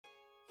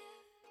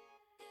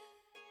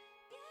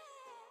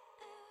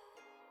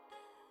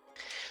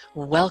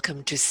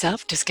Welcome to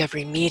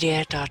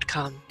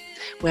selfdiscoverymedia.com,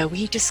 where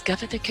we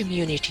discover the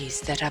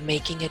communities that are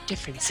making a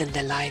difference in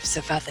the lives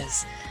of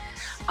others.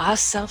 Our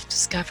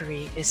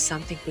self-discovery is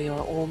something we are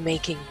all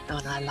making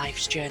on our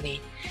life's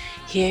journey.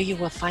 Here you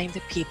will find the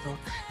people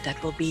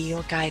that will be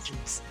your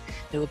guidance,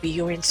 that will be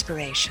your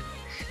inspiration,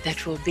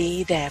 that will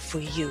be there for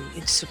you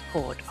in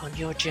support on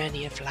your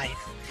journey of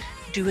life.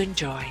 Do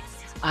enjoy.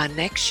 Our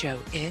next show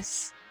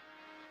is...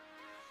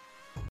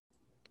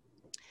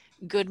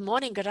 Good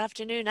morning, good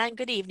afternoon, and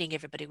good evening,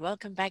 everybody.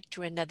 Welcome back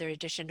to another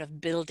edition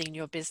of Building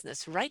Your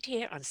Business right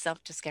here on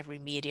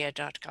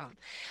selfdiscoverymedia.com.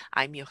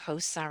 I'm your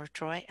host, Sarah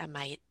Troy, and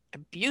my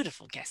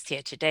beautiful guest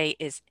here today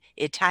is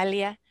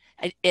Italina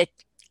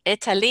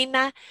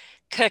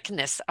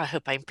Kirkness. I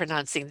hope I'm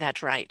pronouncing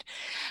that right.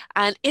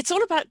 And it's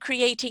all about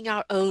creating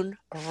our own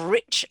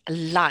rich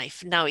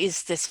life. Now,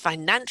 is this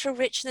financial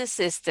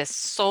richness? Is this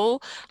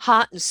soul,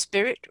 heart, and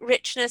spirit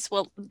richness?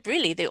 Well,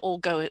 really, they all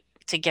go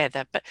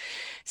together, but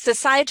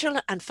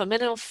societal and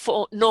familial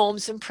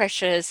norms and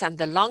pressures and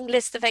the long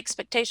list of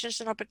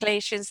expectations and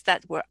obligations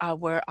that were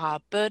our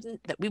burden,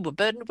 that we were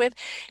burdened with,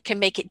 can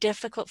make it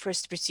difficult for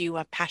us to pursue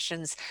our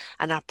passions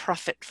and our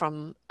profit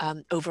from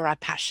over our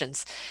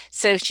passions.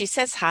 So she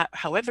says,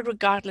 however,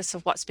 regardless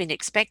of what's been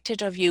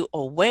expected of you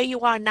or where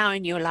you are now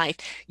in your life,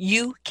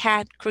 you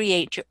can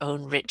create your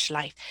own rich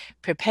life.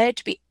 Prepared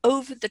to be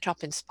over the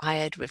top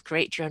inspired with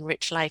Create Your Own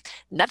Rich Life.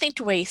 Nothing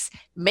to waste.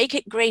 Make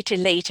it greater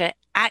later.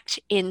 Act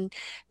in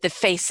the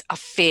face of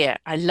fear.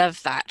 I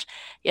love that.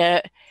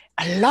 Yeah.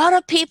 A lot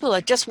of people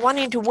are just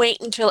wanting to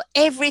wait until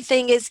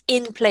everything is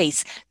in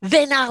place.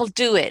 Then I'll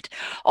do it.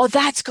 Oh,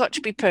 that's got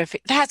to be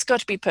perfect. That's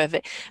got to be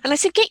perfect. And I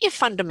said, get your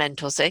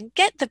fundamentals in,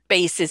 get the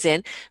bases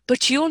in,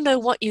 but you'll know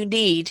what you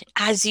need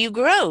as you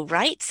grow,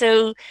 right?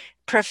 So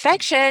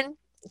perfection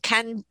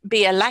can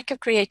be a lack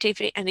of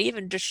creativity and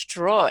even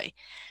destroy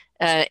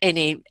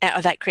any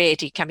of that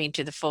creativity coming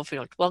to the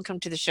forefront. Welcome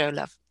to the show,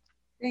 love.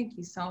 Thank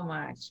you so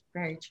much.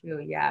 Very true.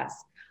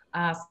 Yes.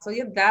 So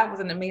that was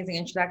an amazing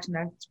introduction.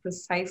 That's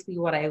precisely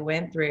what I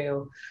went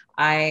through.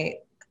 I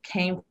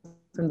came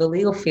from the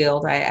legal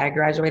field. I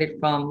graduated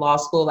from law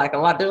school, there's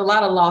a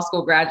lot of law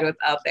school graduates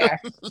out there.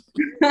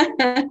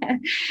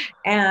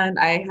 And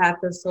I had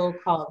the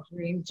so-called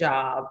dream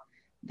job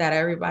that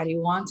everybody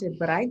wanted,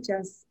 but I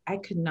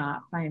could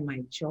not find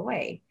my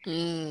joy.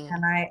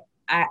 And I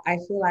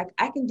feel like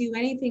I can do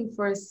anything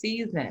for a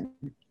season,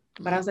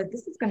 but I was like,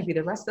 this is going to be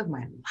the rest of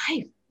my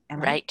life. And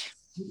right.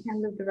 I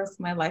can't live the rest of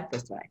my life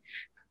this way.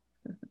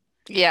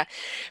 Yeah.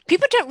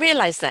 People don't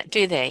realize that,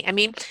 do they? I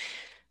mean,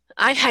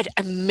 I've had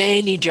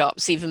many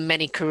jobs, even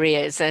many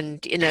careers,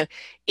 and,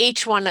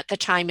 each one at the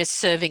time is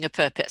serving a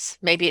purpose.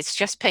 Maybe it's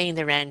just paying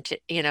the rent,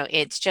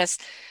 it's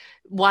just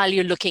while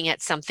you're looking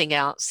at something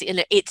else,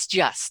 it's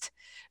just.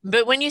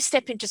 But when you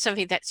step into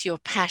something that's your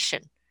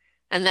passion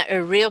and that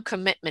a real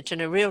commitment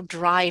and a real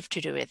drive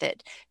to do with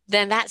it,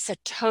 then that's a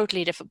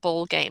totally different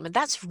ball game. And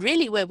that's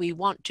really where we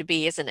want to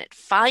be, isn't it?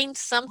 Find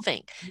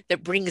something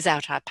that brings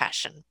out our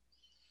passion.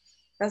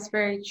 That's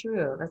very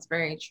true. That's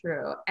very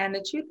true. And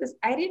the truth is,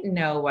 I didn't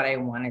know what I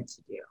wanted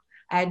to do.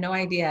 I had no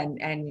idea.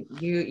 And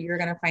you're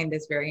going to find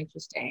this very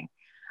interesting.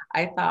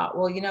 I thought,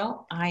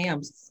 well, I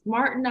am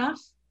smart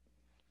enough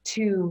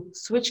to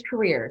switch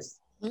careers.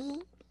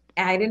 Mm-hmm.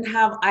 I didn't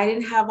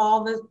have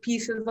all the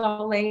pieces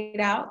all laid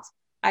out.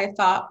 I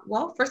thought,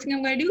 well, first thing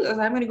I'm going to do is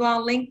I'm going to go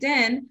on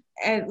LinkedIn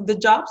and the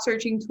job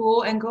searching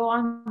tool and go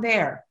on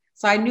there.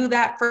 So I knew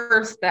that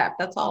first step.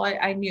 That's all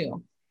I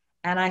knew.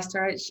 And I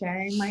started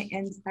sharing my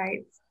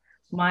insights,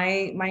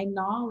 my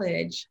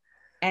knowledge.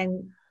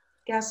 And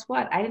guess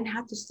what? I didn't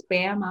have to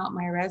spam out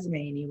my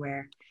resume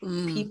anywhere.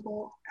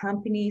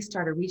 Companies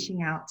started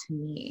reaching out to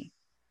me.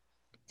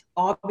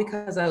 All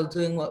because I was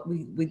doing what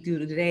we do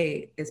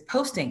today is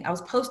posting. I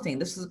was posting.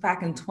 This was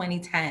back in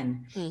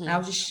 2010. And I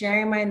was just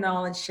sharing my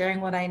knowledge,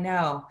 sharing what I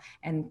know.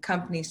 And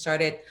companies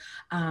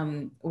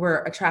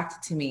were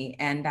attracted to me.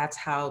 And that's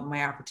how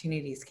my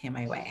opportunities came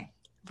my way.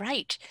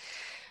 Right.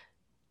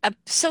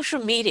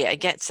 Social media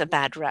gets a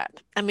bad rap.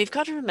 And we've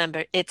got to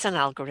remember it's an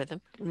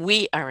algorithm.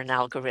 We are an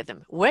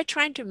algorithm. We're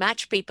trying to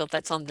match people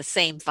that's on the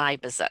same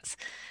vibe as us,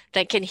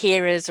 that can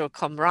hear us, or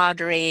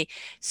camaraderie,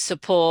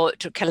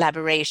 support, or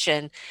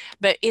collaboration.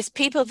 But it's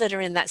people that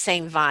are in that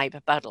same vibe,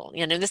 bundle,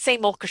 the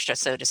same orchestra,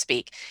 so to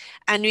speak.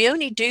 And we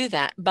only do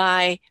that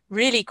by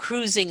really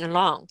cruising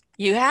along.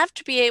 You have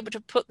to be able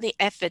to put the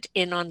effort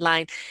in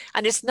online.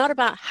 And it's not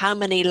about how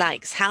many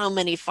likes, how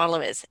many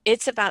followers.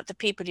 It's about the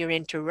people you're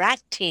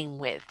interacting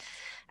with.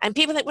 And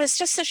people that, well, it's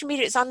just social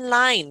media, it's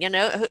online,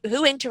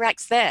 who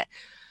interacts there?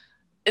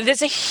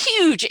 There's a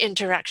huge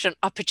interaction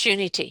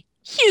opportunity,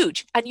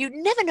 huge. And you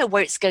never know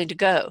where it's going to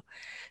go.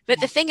 But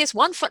the thing is,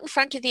 one foot in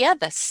front of the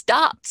other,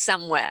 start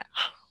somewhere.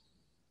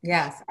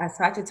 Yes, so I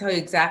have to tell you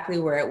exactly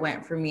where it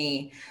went for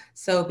me.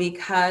 So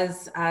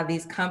because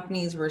these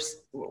companies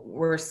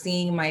were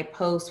seeing my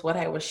posts, what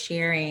I was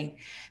sharing,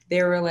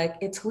 they were like,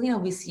 Italina,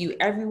 we see you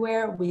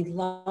everywhere. We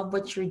love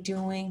what you're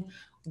doing.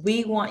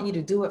 We want you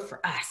to do it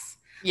for us.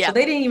 Yeah. So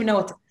they didn't even know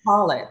what to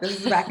call it. This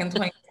is back in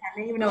 2010.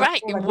 didn't even know.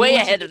 Right, They were like, we way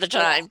want you ahead to of the do.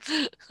 time.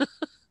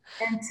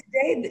 And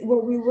today,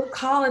 what we would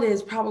call it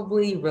is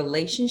probably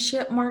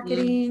relationship Mm.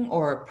 marketing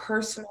or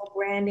personal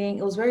branding.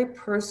 It was very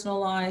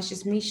personalized,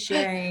 just me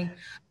sharing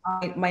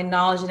my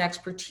knowledge and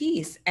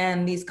expertise.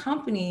 And these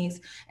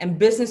companies and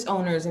business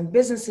owners and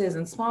businesses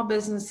and small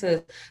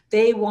businesses,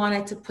 they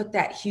wanted to put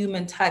that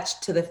human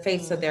touch to the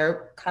face of Mm.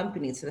 their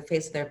companies, to the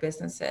face of their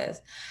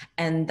businesses.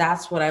 And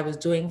that's what I was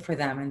doing for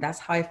them. And that's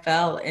how I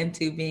fell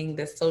into being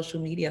this social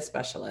media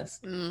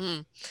specialist.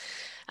 Mhm.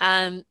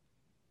 Um,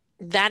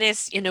 that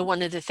is,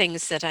 one of the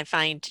things that I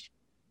find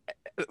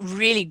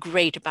really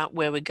great about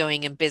where we're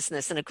going in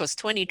business. And of course,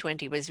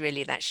 2020 was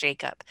really that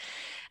shakeup,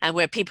 and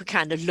where people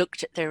kind of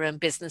looked at their own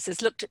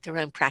businesses, looked at their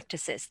own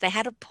practices. They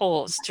had a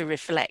pause to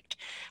reflect,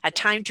 a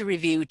time to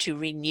review, to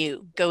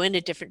renew, go in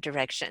a different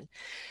direction.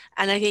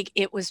 And I think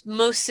it was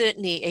most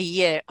certainly a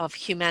year of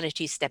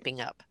humanity stepping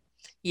up.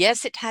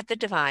 Yes, it had the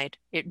divide.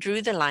 It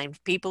drew the line,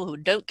 people who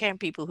don't care and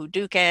people who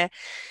do care.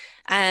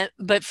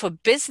 But for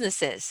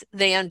businesses,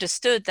 they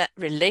understood that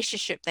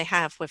relationship they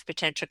have with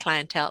potential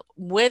clientele,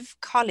 with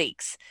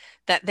colleagues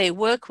that they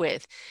work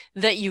with,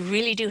 that you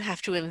really do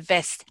have to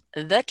invest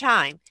the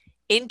time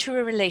into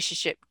a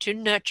relationship to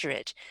nurture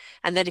it.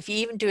 And that if you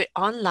even do it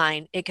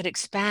online, it could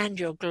expand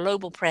your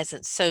global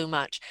presence so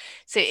much.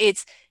 So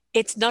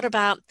it's not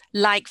about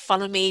like,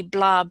 follow me,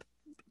 blog,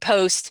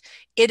 post.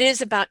 It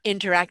is about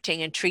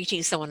interacting and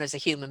treating someone as a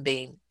human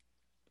being.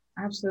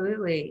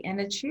 Absolutely. And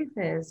the truth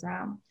is,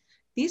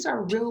 these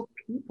are real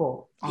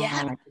people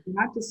Yeah. online. They're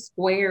not just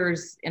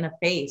squares in a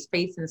face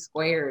in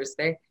squares.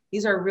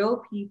 These are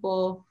real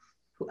people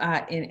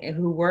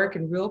who work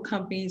in real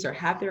companies or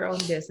have their own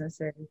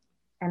businesses.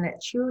 And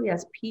that truly,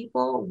 as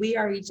people, we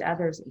are each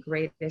other's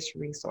greatest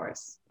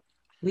resource.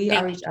 We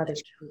are each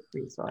other's greatest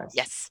resource.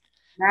 Yes.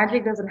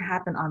 Magic doesn't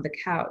happen on the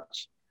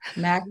couch.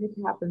 Magic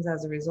happens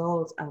as a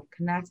result of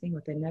connecting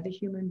with another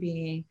human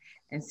being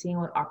and seeing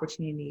what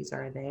opportunities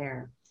are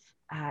there.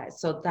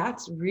 So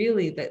that's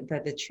really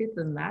the truth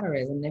of the matter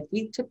is. And if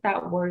we took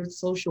that word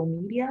social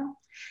media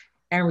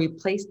and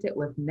replaced it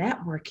with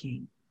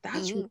networking,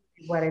 that's really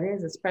Mhm. what it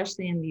is,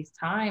 especially in these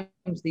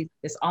times,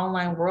 this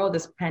online world,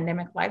 this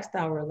pandemic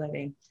lifestyle we're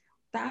living.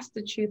 That's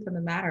the truth of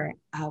the matter.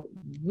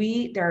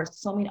 There are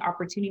so many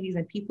opportunities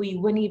and people you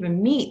wouldn't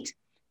even meet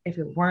if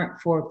it weren't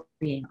for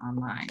being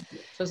online. So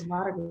there's a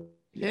lot of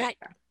Right.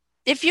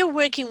 If you're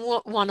working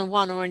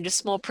one-on-one or in a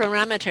small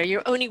parameter,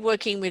 you're only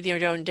working with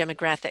your own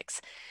demographics.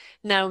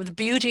 Now, the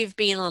beauty of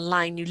being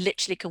online, you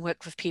literally can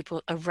work with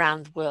people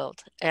around the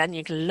world and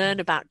you can learn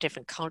about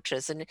different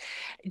cultures and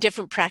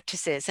different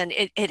practices. And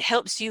it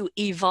helps you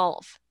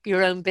evolve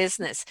your own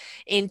business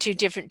into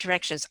different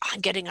directions. I'm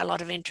getting a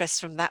lot of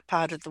interest from that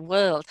part of the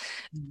world.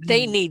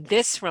 They Mhm. need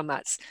this from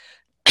us.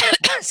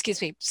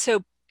 Excuse me.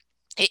 So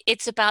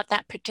it's about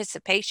that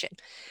participation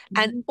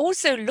and Mhm.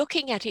 also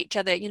looking at each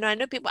other. I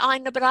know people, "Oh, I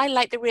know, but I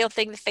like the real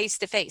thing, the face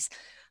to face."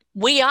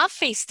 We are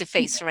face to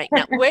face right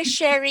now. We're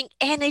sharing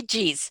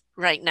energies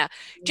right now.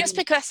 Just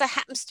because it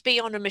happens to be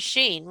on a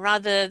machine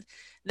rather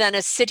than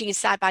us sitting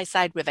side by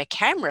side with a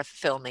camera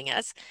filming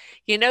us,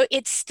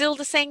 it's still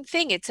the same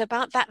thing. It's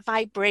about that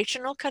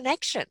vibrational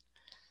connection.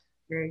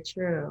 Very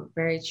true.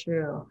 Very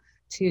true.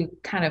 To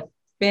kind of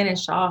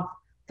finish off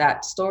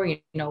that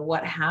story,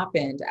 what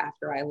happened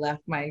after I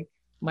left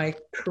my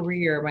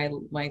career,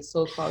 my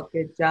so-called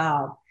good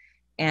job,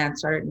 and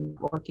started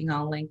working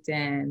on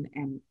LinkedIn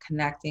and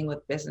connecting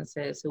with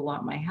businesses who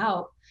want my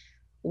help.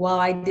 Well,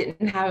 I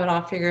didn't have it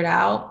all figured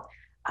out.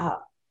 Uh,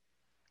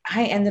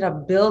 I ended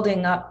up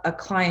building up a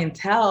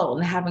clientele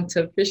and having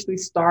to officially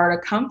start a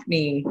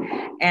company.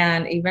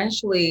 And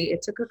eventually,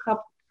 it took a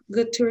couple,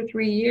 good 2 or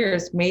 3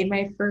 years, made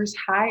my first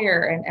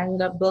hire and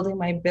ended up building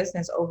my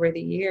business over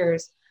the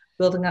years,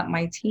 building up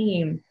my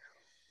team.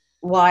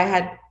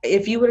 Well,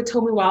 if you would have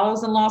told me while I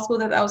was in law school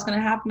that that was going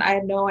to happen, I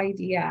had no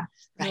idea.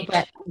 But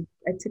Right.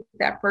 I took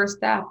that first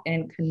step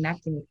in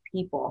connecting with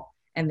people,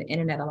 and the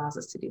internet allows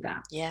us to do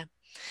that. Yeah.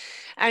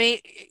 I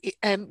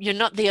mean, you're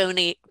not the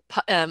only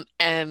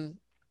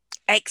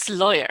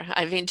ex-lawyer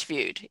I've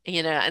interviewed,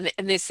 and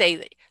they say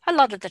that a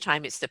lot of the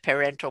time it's the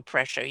parental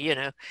pressure,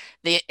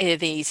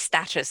 the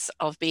status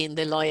of being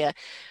the lawyer,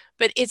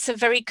 but it's a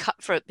very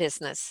cutthroat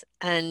business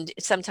and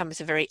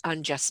sometimes a very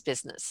unjust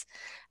business.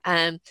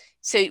 Um,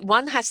 so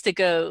one has to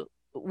go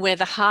where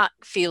the heart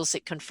feels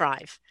it can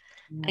thrive.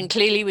 Yeah. And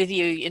clearly with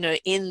you,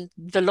 in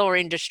the law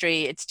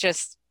industry, it's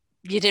just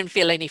you didn't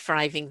feel any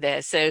thriving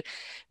there. So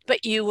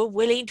but you were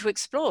willing to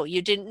explore.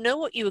 You didn't know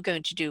what you were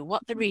going to do,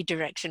 what the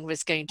redirection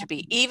was going to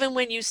be. Even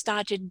when you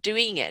started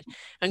doing it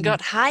and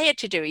got hired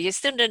to do it, you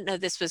still didn't know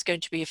this was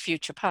going to be a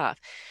future path.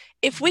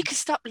 If we could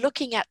stop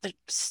looking at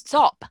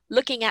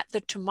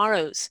the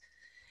tomorrows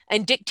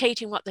and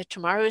dictating what the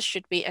tomorrows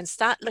should be and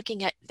start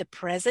looking at the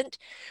present,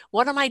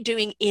 what am I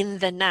doing in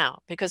the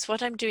now? Because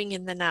what I'm doing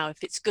in the now,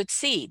 if it's good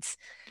seeds,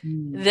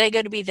 Mm. they're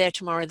going to be there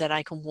tomorrow that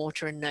I can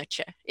water and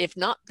nurture. If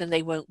not, then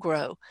they won't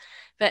grow.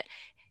 But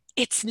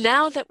it's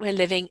now that we're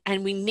living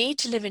and we need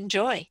to live in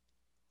joy.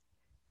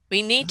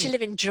 We need to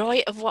live in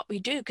joy of what we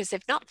do because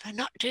if not, we're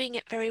not doing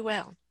it very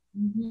well.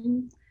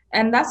 Mhm.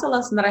 And that's a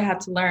lesson that I had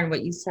to learn,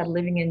 what you said,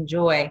 living in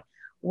joy.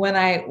 When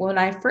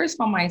I first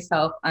found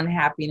myself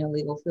unhappy in a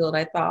legal field,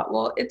 I thought,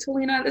 well, it's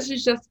Helena, this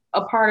is just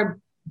a part of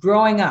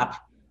growing up.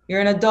 You're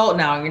an adult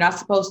now. You're not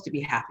supposed to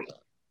be happy.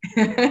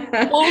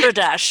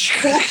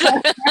 Balderdash.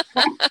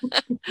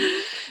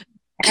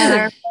 And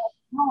I thought,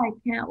 no, I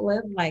can't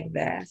live like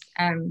this.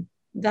 And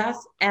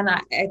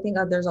I think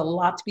there's a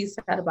lot to be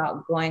said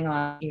about going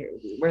on here,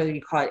 whether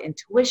you call it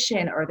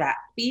intuition or that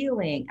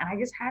feeling. And I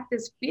just had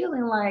this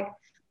feeling like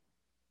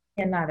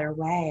another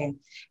way.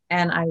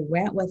 And I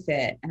went with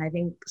it. And I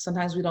think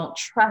sometimes we don't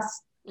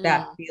trust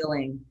that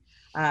feeling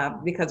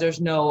because there's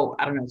no,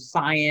 I don't know,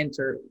 science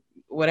or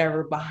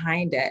whatever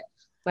behind it.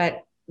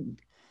 But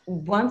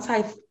once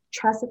I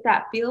trusted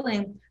that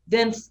feeling,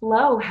 then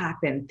flow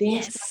happened.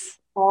 Things Yes.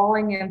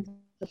 falling into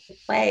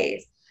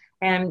place.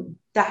 And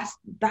that's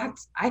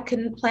I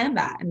couldn't plan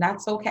that, and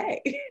that's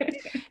okay.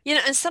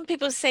 And some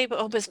people say,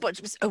 oh, but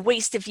it was a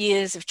waste of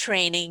years of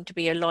training to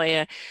be a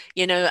lawyer,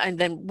 and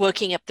then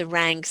working up the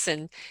ranks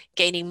and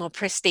gaining more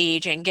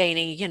prestige and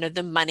gaining,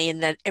 the money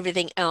and then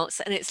everything else.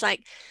 And it's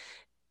like,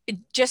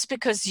 just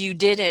because you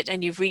did it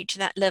and you've reached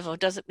that level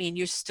doesn't mean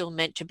you're still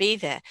meant to be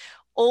there.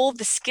 All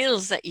the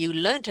skills that you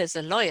learned as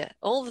a lawyer,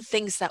 all the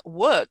things that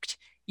worked,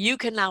 you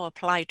can now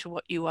apply to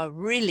what you are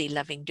really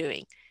loving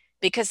doing,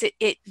 because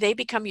they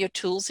become your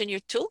tools in your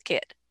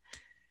toolkit.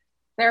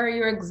 Sarah,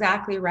 you're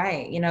exactly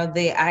right.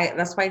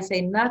 That's why I say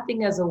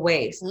nothing is a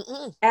waste.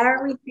 Mm-mm.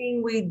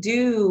 Everything we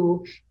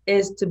do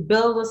is to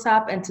build us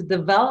up and to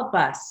develop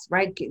us,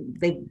 right?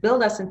 They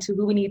build us into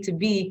who we need to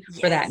be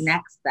for that Yes.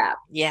 next step.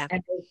 Yeah.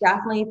 And there's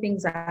definitely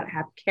things that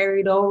have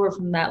carried over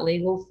from that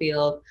legal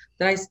field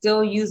that I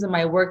still use in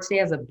my work today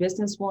as a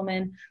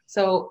businesswoman.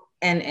 So,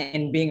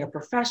 and being a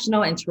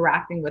professional,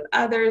 interacting with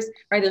others,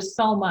 right? There's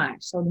so much.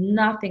 So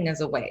nothing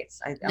is a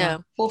waste. I'm a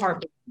No. full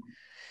heart.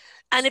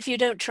 And if you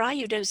don't try,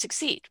 you don't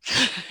succeed.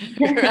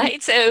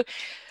 Right? So,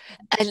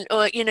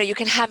 or you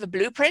can have a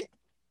blueprint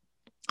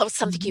of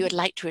something you would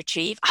like to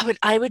achieve.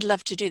 I would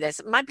love to do this.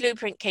 My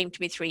blueprint came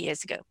to me 3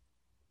 years ago.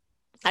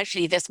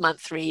 Actually, this month,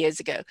 3 years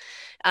ago.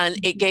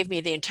 And it gave me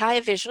the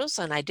entire visuals,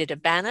 and I did a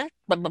banner.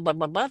 Blah, blah, blah,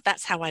 blah, blah.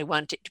 That's how I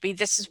want it to be.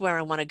 This is where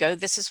I want to go.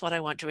 This is what I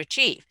want to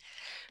achieve.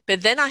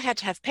 But then I had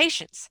to have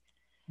patience.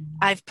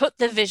 I've put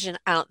the vision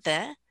out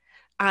there.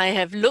 I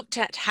have looked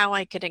at how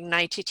I could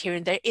ignite it here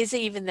and there. Is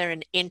even there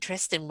an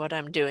interest in what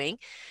I'm doing?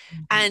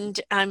 And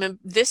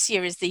this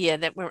year is the year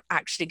that we're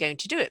actually going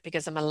to do it,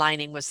 because I'm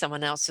aligning with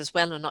someone else as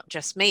well, and not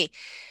just me.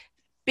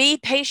 Be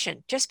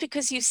patient. Just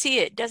because you see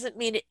it doesn't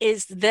mean it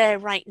is there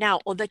right now,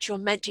 or that you're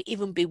meant to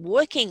even be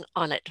working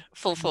on it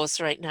full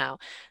force right now.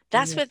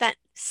 That's where that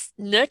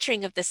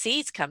nurturing of the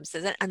seeds comes,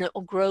 and it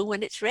will grow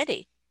when it's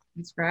ready.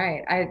 That's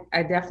right.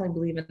 I definitely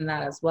believe in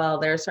that as well.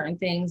 There are certain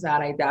things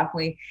that I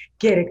definitely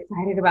get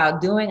excited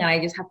about doing, and I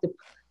just have to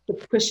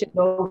push it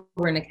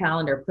over in the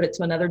calendar, put it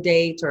to another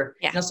date, or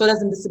so it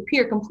doesn't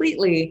disappear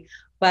completely.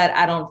 But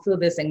I don't feel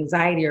this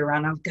anxiety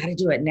around, I've got to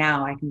do it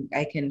now. I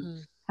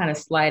can kind of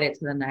slide it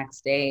to the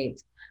next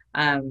date.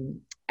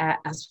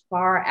 As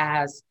far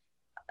as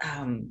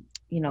I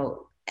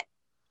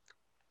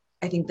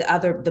think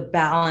the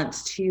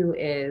balance too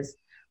is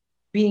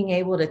being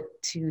able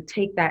to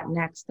take that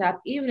next step,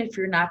 even if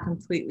you're not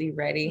completely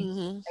ready.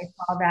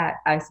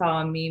 I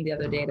saw a meme the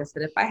other day that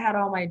said, if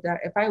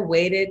I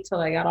waited till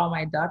I got all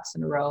my ducks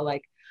in a row,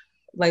 like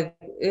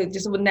it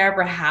just would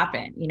never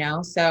happen,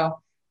 So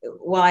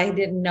while I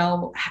didn't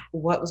know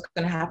what was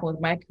going to happen with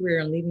my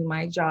career and leaving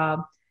my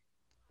job,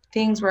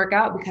 things work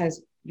out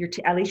because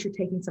at least you're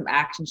taking some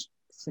action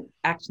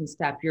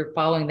step. You're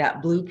following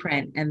that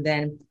blueprint, and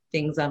then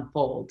things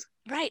unfold.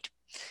 Right.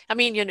 I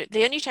mean,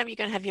 the only time you're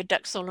going to have your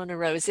ducks all in a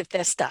row is if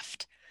they're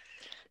stuffed,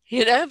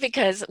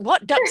 because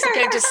what ducks are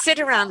going to sit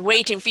around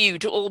waiting for you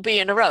to all be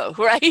in a row,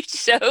 right?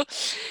 So,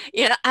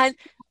 and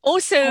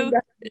also,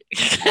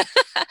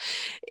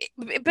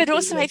 but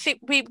also I think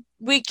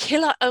we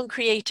kill our own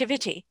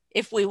creativity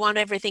if we want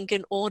everything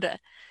in order.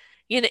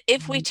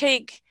 If we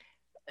take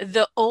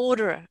the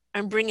order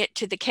and bring it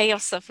to the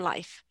chaos of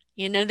life,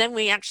 then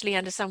we actually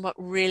understand what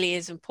really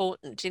is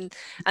important.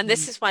 And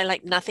this is why,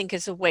 like, nothing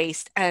is a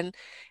waste. And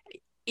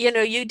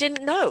you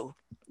didn't know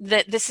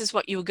that this is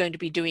what you were going to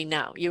be doing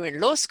now. You're in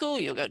law school,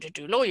 you're going to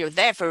do law, you're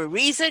there for a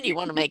reason, you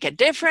want to make a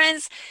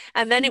difference.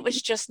 And then it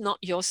was just not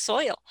your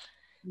soil.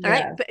 All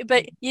right.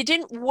 But you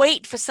didn't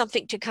wait for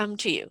something to come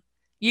to you.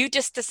 You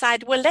just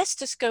decide, well, let's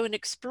just go and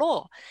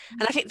explore.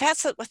 And I think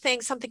that's the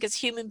thing, something as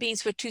human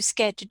beings we're too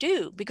scared to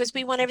do, because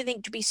we want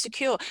everything to be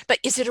secure. But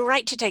is it all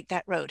right to take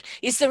that road?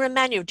 Is there a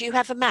manual? Do you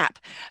have a map?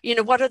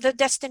 What are the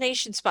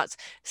destination spots?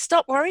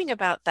 Stop worrying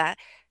about that.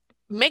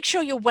 Make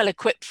sure you're well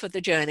equipped for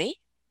the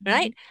journey,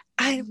 right?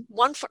 And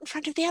one foot in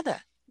front of the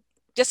other.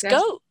 Just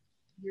go.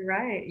 You're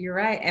right. You're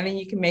right. And then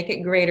you can make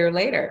it greater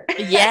later.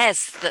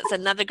 Yes, that's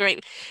another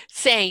great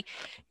saying.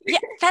 Yeah,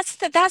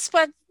 that's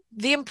what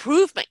the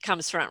improvement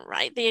comes from,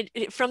 right?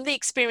 From the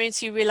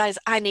experience, you realize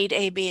I need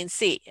A, B, and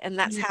C. And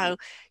that's how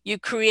you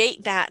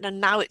create that.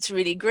 And now it's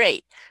really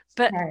great.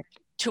 But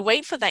to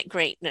wait for that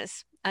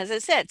greatness, as I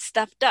said,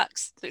 stuffed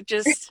ducks,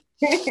 just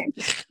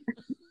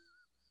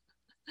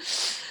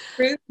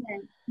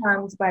Improvement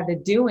comes by the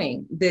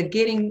doing,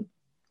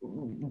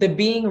 the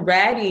being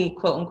ready,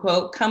 quote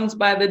unquote, comes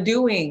by the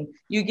doing.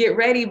 You get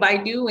ready by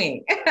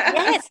doing.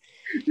 Yes,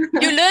 you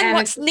learn And it's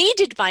what's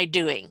needed by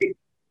doing,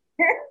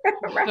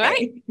 right?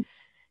 right.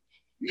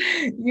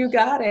 You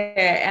got it.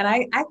 And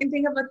I can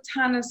think of a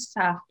ton of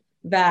stuff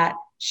that,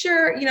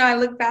 sure, I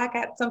look back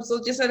at some,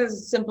 so just as a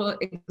simple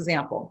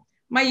example,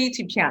 my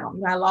YouTube channel.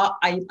 I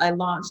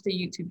launched a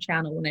YouTube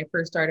channel when I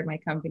first started my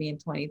company in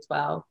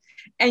 2012.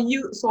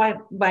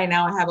 So by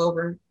now I have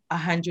over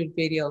 100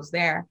 videos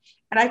there.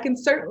 And I can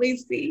certainly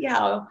see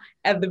how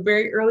at the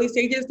very early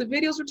stages, the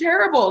videos were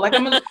terrible. Like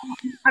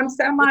I'm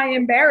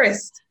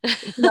semi-embarrassed. I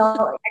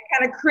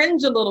kind of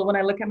cringe a little when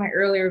I look at my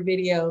earlier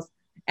videos,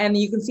 and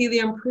you can see the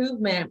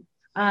improvement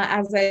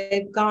as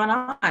I've gone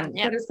on.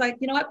 Yeah. But it's like,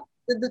 you know what?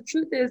 The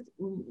truth is,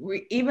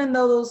 even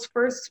though those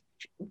first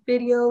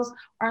videos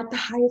aren't the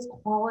highest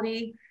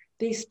quality,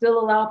 they still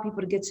allow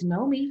people to get to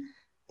know me.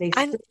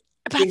 And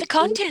about the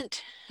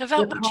content,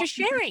 about what you're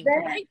sharing,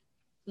 right?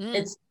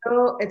 It's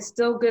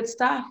still good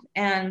stuff,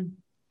 and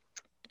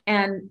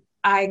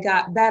I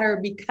got better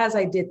because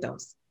I did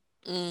those.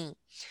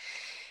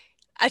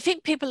 I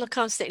think people are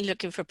constantly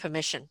looking for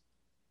permission.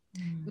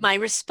 My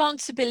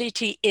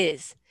responsibility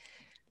is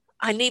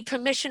I need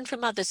permission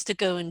from others to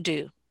go and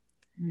do.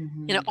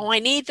 I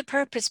need the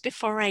purpose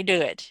before I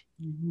do it.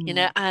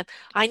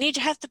 I need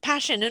to have the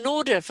passion in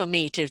order for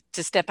me to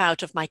step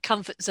out of my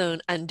comfort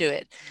zone and do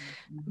it.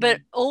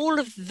 But all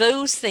of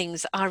those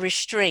things are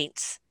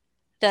restraints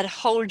that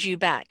hold you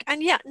back.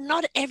 And yeah,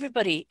 not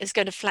everybody is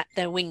going to flap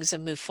their wings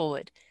and move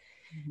forward.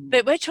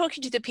 But we're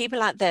talking to the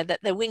people out there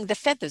that the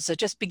feathers are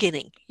just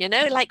beginning,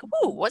 like,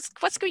 oh, what's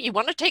good? You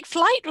want to take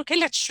flight? Okay,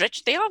 let's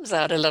stretch the arms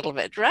out a little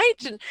bit, right?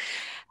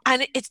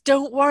 And it's,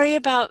 don't worry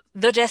about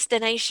the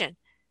destination.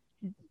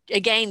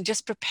 Again,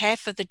 just prepare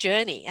for the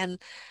journey and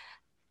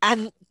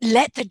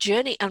let the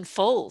journey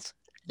unfold.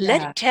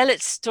 Let it tell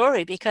its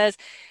story, because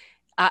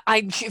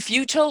if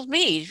you told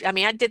me,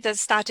 I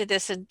started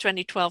this in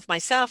 2012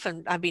 myself,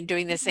 and I've been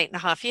doing this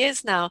 8.5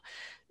 years now,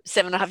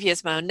 7.5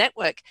 years my own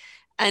network.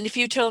 And if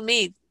you told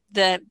me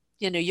that,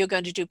 you're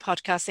going to do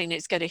podcasting,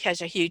 it's going to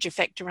have a huge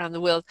effect around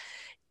the world,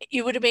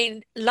 you would have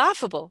been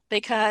laughable,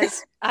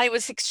 because I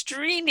was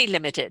extremely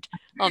limited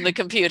on the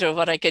computer,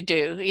 what I could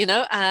do,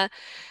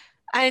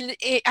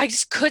 I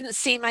just couldn't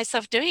see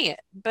myself doing it.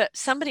 But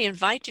somebody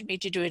invited me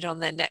to do it on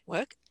their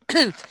network.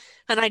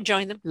 And I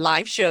joined them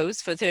live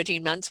shows for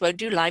 13 months. Never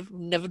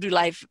do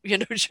live,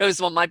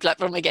 shows on my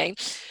platform again.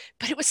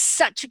 But it was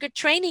such a good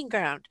training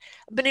ground.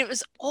 But it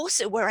was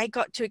also where I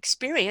got to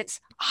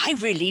experience, I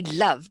really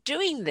love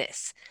doing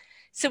this.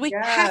 So we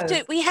have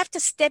to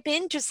step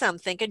into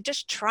something and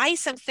just try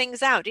some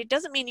things out. It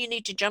doesn't mean you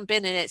need to jump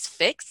in and it's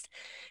fixed.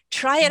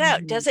 Try it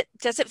out. Does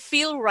it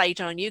feel right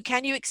on you?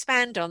 Can you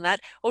expand on that?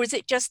 Or is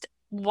it just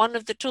one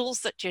of the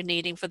tools that you're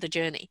needing for the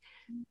journey?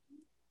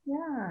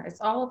 Yeah,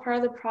 it's all a part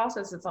of the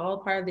process. It's all a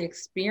part of the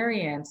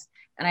experience.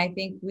 And I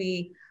think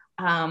like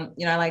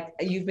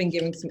you've been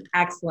giving some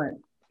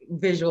excellent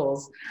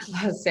visuals,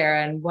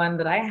 Sarah. And one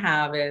that I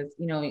have is,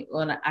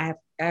 when I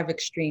have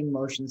extreme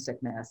motion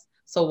sickness.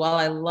 So while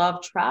I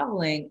love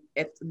traveling,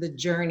 the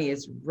journey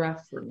is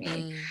rough for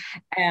me.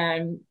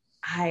 And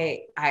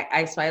I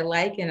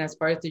liken, as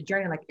far as the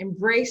journey, like,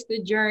 embrace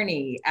the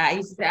journey. I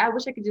used to say, I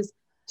wish I could just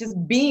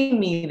beam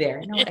me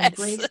there. No, yes.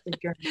 Embrace the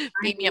journey.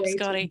 Beam me up,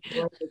 Scotty.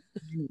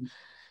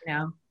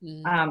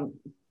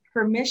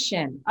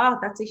 Permission. Oh,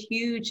 that's a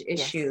huge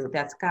issue. Yes.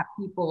 That's got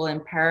people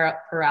in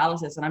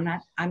paralysis. And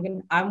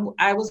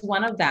I was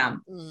one of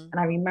them. And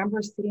I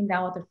remember sitting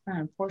down with a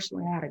friend.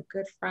 Fortunately, I had a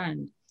good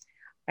friend.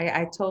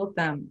 I told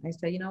them, I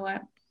said, you know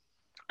what?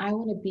 I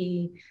want to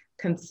be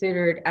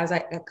considered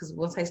because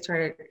once I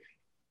started,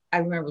 I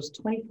remember it was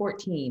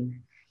 2014.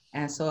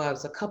 And so I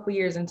was a couple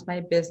years into my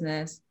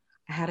business.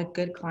 I had a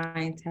good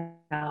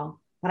clientele,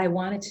 but I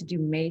wanted to do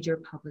major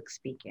public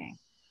speaking.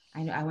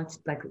 I went to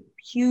like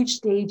huge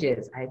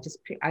stages. I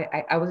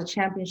was a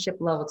championship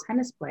level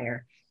tennis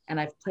player, and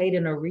I've played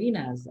in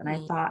arenas, and I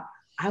thought,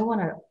 I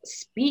want to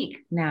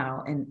speak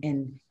now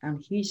in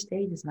huge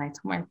stages. And I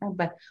told my friend,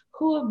 but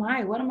who am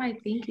I? What am I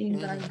thinking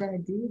that I'm going to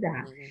do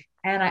that?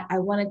 And I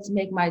wanted to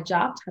make my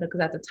job title,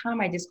 because at the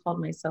time I just called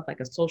myself like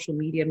a social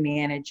media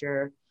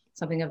manager,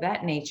 something of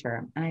that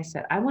nature. And I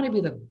said, I want to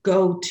be the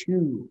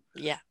go-to,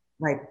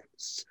 like,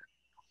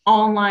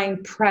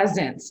 online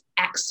presence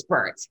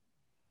expert.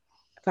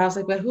 But I was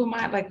like, but who am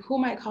I? Like, who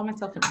am I call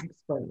myself an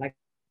expert? Like,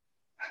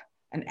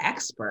 an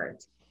expert.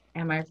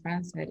 And my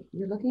friend said,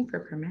 you're looking for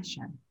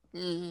permission.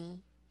 And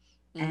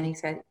he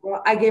said,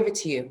 well, I give it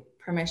to you,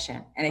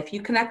 permission. And if you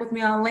connect with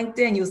me on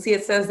LinkedIn, you'll see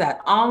it says that,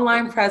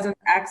 online presence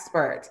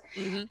expert.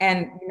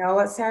 And you know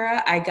what,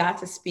 Sarah? I got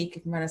to speak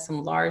in front of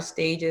some large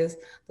stages.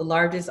 The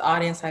largest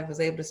audience I was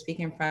able to speak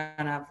in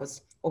front of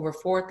was over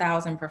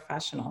 4,000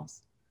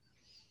 professionals.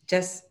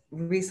 Just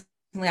recently,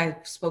 I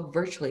spoke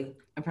virtually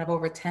in front of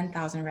over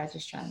 10,000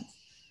 registrants,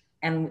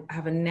 and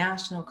have a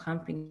national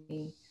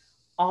company,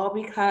 all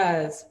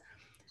because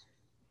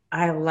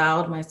I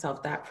allowed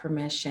myself that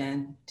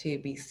permission to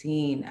be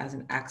seen as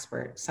an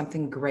expert,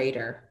 something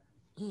greater.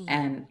 Mm,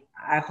 And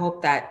I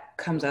hope that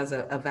comes as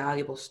a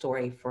valuable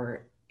story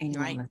for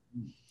anyone right.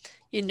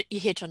 listening. You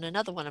hit on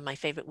another one of my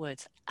favorite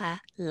words,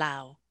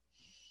 allow.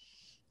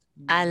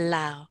 Mm.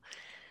 Allow.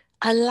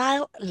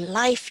 Allow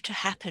life to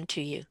happen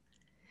to you.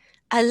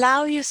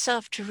 Allow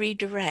yourself to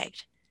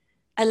redirect.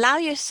 Allow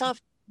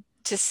yourself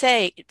to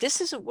say,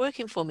 this isn't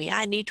working for me.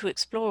 I need to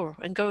explore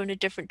and go in a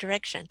different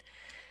direction.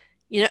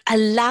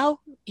 Allow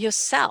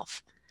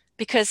yourself,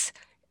 because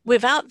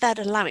without that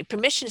allowing,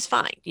 permission is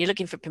fine. You're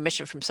looking for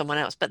permission from someone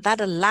else, but that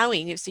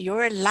allowing is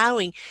you're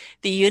allowing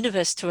the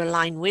universe to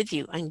align with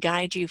you and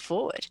guide you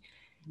forward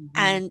Mhm.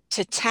 and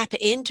to tap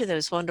into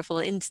those wonderful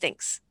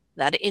instincts,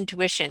 that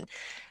intuition.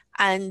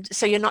 And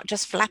so you're not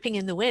just flapping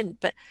in the wind,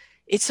 but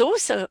it's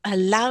also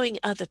allowing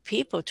other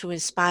people to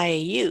inspire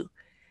you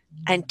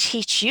and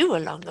teach you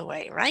along the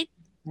way, right?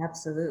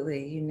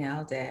 Absolutely, you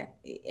nailed it.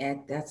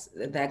 And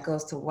that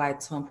goes to why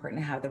it's so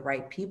important to have the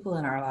right people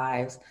in our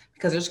lives,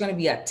 because there's going to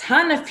be a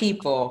ton of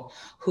people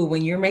who,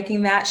 when you're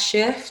making that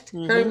shift,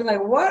 are going Hmm. to be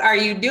like, "What are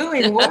you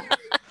doing? What are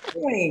you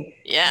doing?"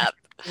 Yeah.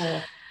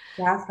 So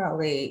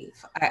definitely,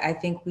 I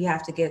think we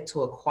have to get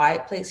to a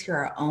quiet place, hear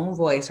our own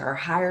voice, our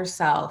higher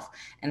self,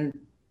 and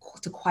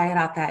to quiet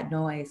out that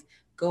noise,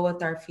 go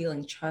with our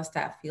feeling, trust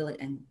that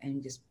feeling,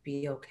 and just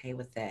be okay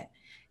with it.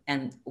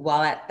 And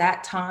while at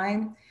that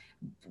time,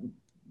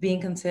 being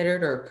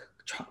considered or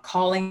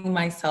calling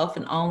myself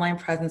an online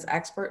presence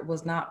expert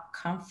was not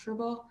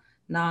comfortable,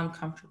 now I'm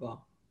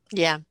comfortable.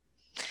 Yeah.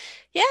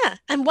 Yeah.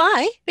 And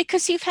why?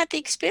 Because you've had the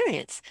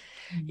experience.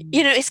 Mhm.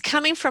 It's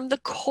coming from the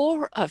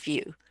core of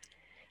you.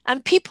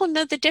 And people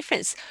know the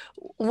difference.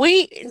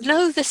 We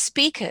know the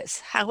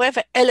speakers,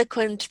 however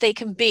eloquent they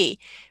can be.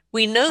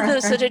 We know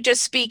those that are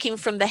just speaking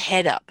from the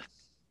head up,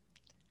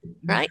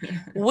 right?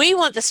 We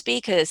want the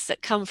speakers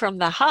that come from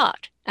the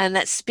heart and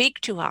that speak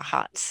to our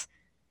hearts.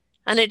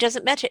 And it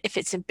doesn't matter if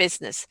it's in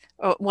business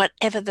or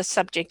whatever the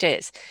subject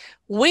is.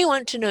 We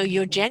want to know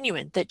you're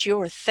genuine, that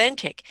you're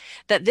authentic,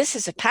 that this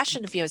is a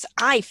passion of yours.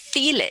 I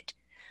feel it.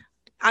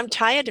 I'm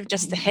tired of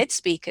just the head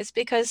speakers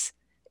because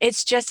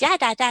it's just, yeah,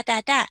 da, da,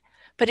 da, da.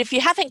 But if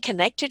you haven't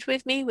connected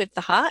with me with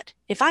the heart,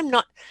 if I'm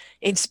not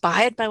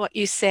inspired by what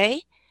you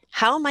say,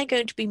 how am I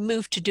going to be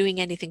moved to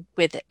doing anything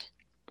with it?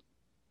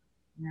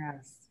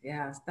 Yes,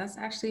 yes. That's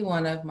actually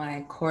one of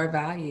my core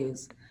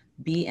values.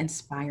 Be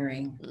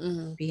inspiring.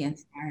 Mm, Be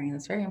inspiring.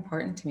 That's very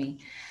important to me.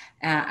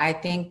 I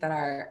think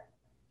that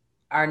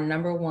our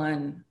number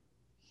one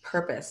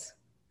purpose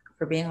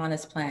for being on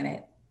this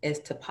planet is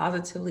to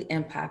positively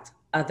impact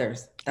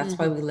others. That's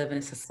why mhm. we live in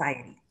a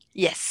society,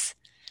 Yes.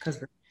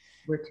 because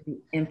we're to be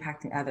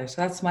impacting others.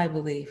 So that's my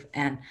belief.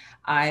 And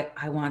I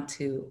want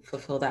to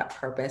fulfill that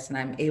purpose. And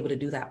I'm able to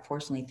do that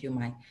fortunately through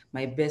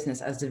my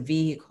business as a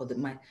vehicle, that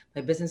my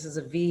business is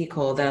a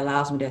vehicle that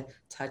allows me to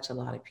touch a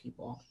lot of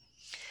people.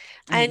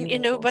 And And,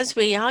 you as also.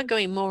 we are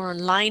going more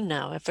online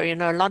now, if, a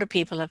lot of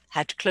people have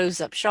had to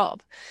close up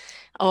shop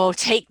or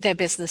take their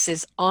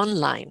businesses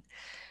online.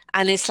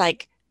 And it's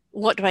like,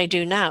 what do I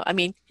do now? I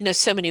mean,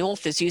 so many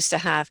authors used to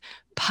have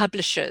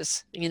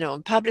publishers,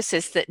 and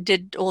publicists that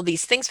did all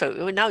these things for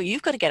you. Well, now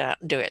you've got to get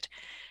out and do it.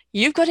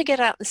 You've got to get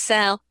out and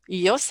sell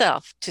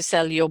yourself to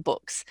sell your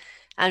books.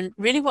 And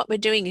really, what we're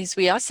doing is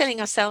we are selling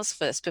ourselves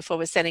first before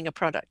we're selling a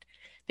product.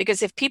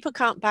 Because if people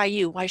can't buy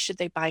you, why should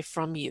they buy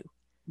from you?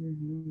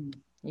 Mhm.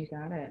 You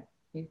got it.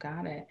 You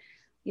got it.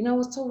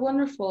 What's so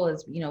wonderful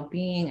is,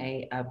 being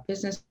a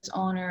business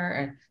owner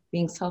and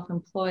being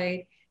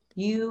self-employed,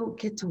 you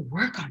get to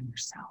work on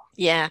yourself.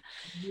 Yeah.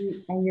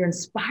 And you're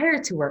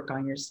inspired to work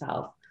on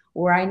yourself.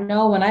 Where I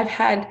know when I've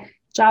had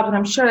jobs, and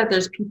I'm sure that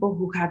there's people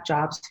who have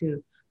jobs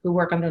who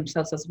work on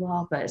themselves as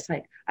well, but it's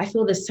like I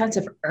feel this sense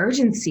of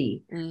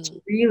urgency to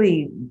Mm,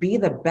 really be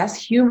the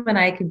best human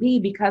I could be,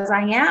 because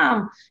I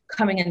am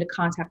coming into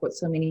contact with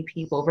so many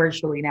people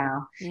virtually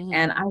now, mhm.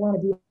 and I want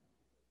to be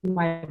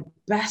my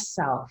best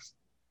self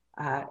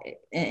uh,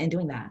 in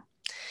doing that.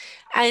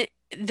 And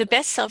the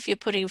best self you're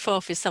putting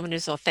forth is someone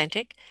who's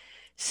authentic,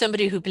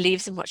 somebody who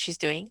believes in what she's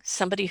doing,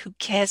 somebody who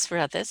cares for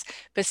others,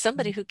 but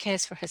somebody who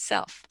cares for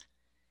herself.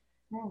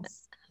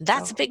 Yes.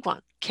 That's a So big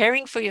one,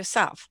 caring for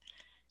yourself.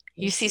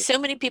 You see so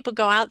many people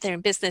go out there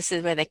in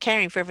businesses where they're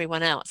caring for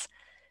everyone else,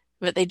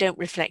 but they don't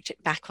reflect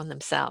it back on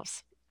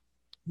themselves.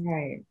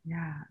 right.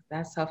 Yeah.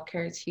 That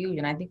self-care is huge.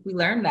 And I think we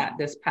learned that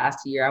this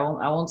past year.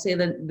 I won't say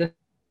that the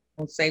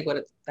won't say what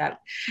it's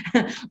that,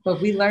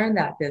 but we learned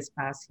that this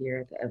past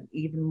year that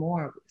even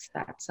more,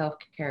 that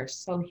self-care is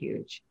so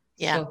huge.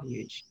 Yeah. So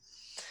huge.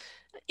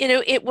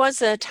 It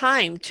was a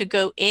time to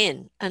go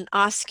in and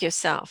ask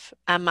yourself,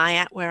 am I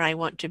at where I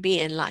want to be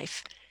in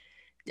life?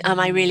 Am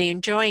I Mhm. really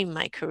enjoying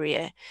my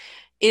career?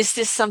 Is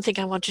this something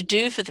I want to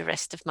do for the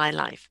rest of my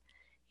life?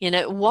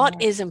 What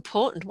Yeah. is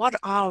important? What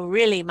are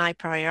really my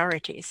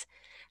priorities?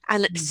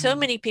 And so Mhm.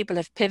 many people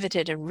have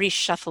pivoted and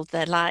reshuffled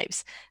their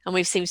lives. And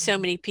we've seen so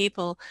many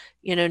people,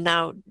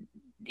 now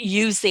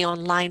use the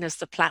online as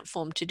the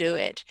platform to do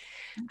it.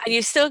 And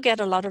you still get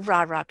a lot of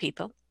rah-rah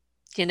people.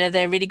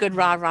 They're really good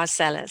rah-rah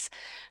sellers.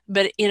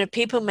 But,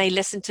 people may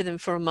listen to them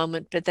for a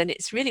moment, but then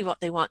it's really what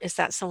they want is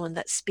that someone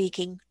that's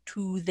speaking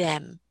to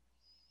them.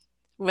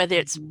 Whether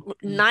it's Mhm.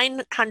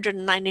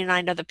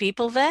 999 other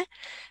people there,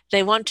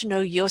 they want to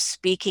know you're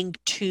speaking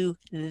to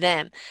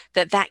them,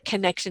 that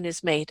connection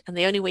is made. And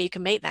the only way you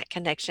can make that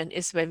connection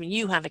is when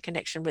you have a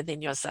connection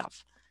within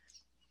yourself.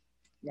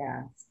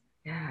 Yes,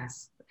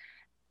 yes.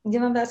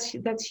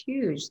 That's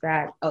huge.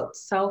 That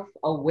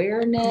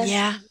self-awareness,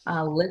 Yeah.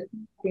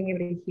 listening, being able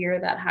to hear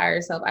that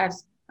higher self.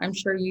 I'm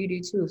sure you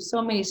do too.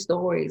 So many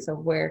stories of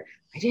where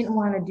I didn't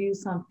want to do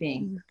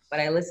something, but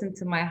I listened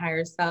to my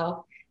higher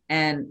self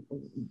and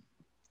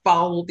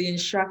followed the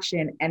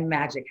instruction, and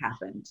magic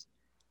happened.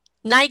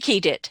 Nike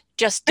did.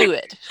 Just do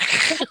it.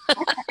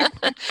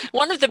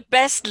 One of the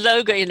best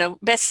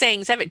best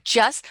sayings ever,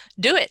 just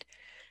do it.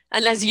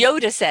 And as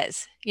Yoda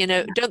says,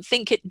 don't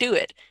think it, do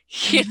it.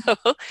 You Mhm.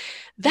 know,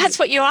 that's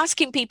what you're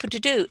asking people to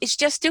do. It's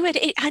just do it.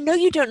 I know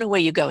you don't know where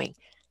you're going.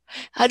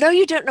 I know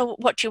you don't know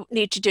what you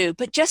need to do,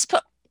 but just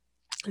put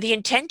the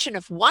intention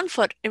of one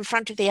foot in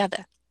front of the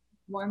other.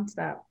 One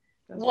step.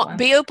 That's What, one.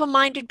 be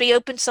open-minded, be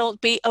open-souled,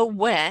 be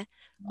aware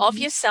of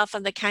Mhm. yourself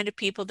and the kind of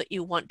people that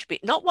you want to be.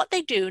 Not what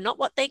they do, not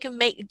what they can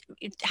make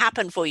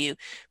happen for you,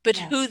 but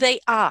Yeah. who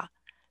they are,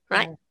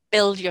 right? Yeah.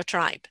 Build your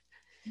tribe.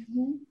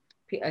 Mhm.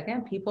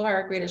 Again, people are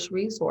our greatest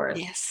resource.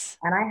 Yes.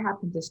 And I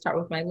happen to start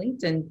with my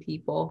LinkedIn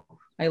people,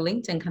 my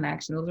LinkedIn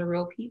connection. Those are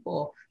real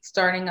people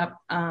starting up,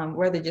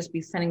 whether just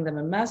be sending them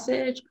a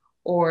message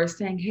or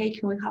saying, hey,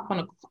 can we hop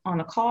on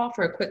a call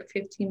for a quick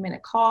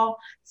 15-minute call,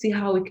 see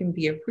how we can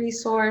be a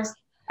resource.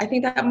 I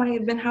think that might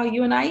have been how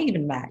you and I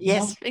even met.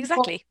 Yes, People,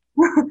 exactly.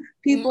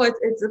 people,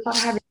 it's about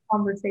having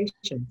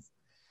conversations.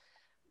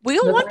 We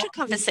all The want a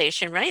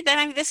conversation, right?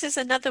 Then this is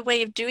another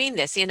way of doing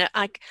this.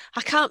 I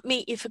can't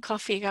meet you for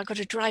coffee. I've got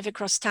to drive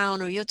across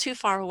town, or you're too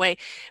far away.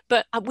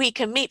 But we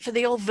can meet for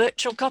the old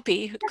virtual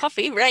coffee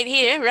right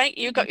here, right?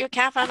 You've got your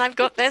cafe and I've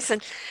got this.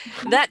 And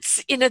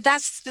that's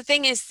the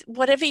thing is,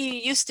 whatever you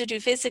used to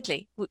do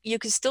physically, you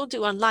can still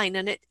do online,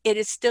 and it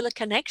is still a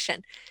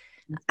connection.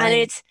 That's And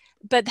right.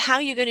 but how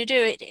you're going to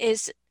do it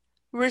is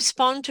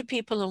respond to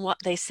people and what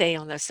they say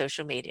on their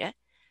social media,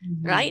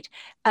 Mhm. right?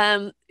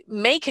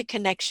 Make a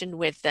connection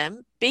with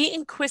them, be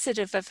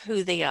inquisitive of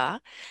who they are,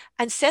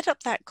 and set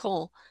up that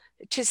call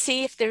to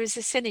see if there is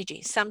a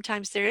synergy.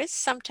 Sometimes there is,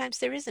 sometimes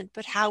there isn't,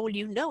 but how will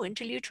you know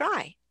until you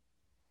try?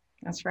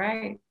 That's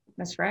right.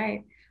 That's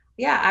right.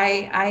 Yeah,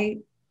 I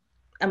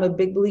am a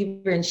big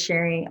believer in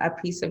sharing a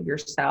piece of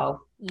yourself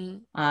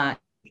Mm,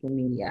 social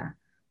media.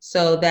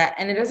 So that,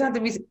 and it doesn't have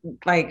to be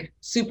like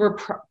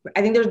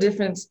I think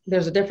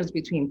there's a difference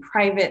between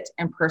private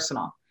and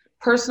personal.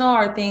 Personal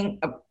are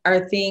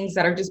things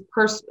that are just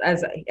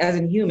as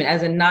in human,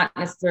 as in not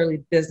necessarily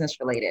business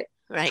related.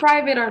 right.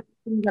 Private are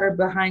things that are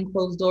behind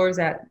closed doors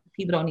that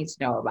people don't need to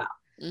know about.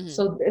 Mm,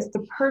 So it's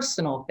the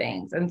personal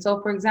things. And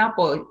so, for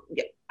example,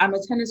 I'm a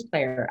tennis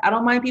player. I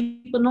don't mind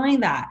people knowing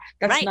that.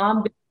 That's right.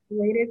 non-business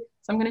related.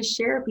 So I'm going to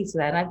share a piece of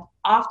that. And I've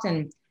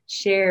often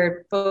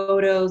shared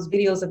photos,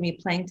 videos of me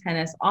playing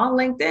tennis on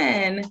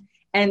LinkedIn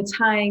and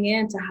tying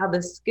into how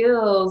the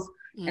skills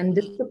and Mm,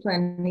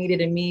 discipline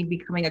needed in me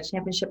becoming a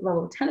championship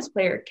level tennis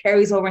player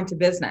carries over into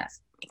business.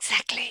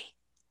 exactly.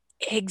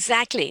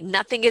 Exactly.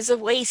 Nothing is a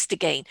waste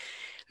again,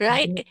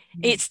 right?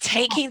 It's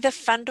taking the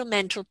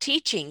fundamental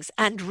teachings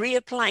and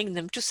reapplying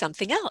them to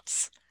something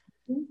else.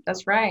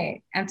 That's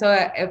right. And so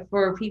if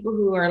for people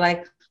who are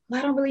like, well,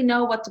 I don't really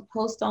know what to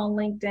post on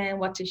LinkedIn,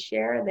 what to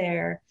share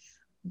there,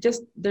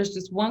 there's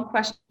just one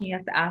question you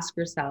have to ask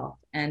yourself,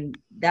 and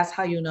that's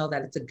how you know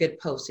that it's a good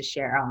post to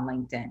share on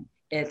LinkedIn.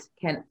 It's,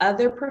 can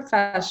other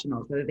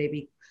professionals, whether they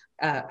be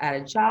at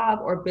a job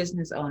or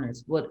business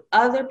owners, would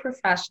other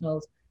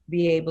professionals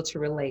be able to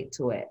relate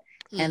to it?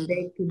 And Mm,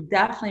 they could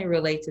definitely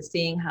relate to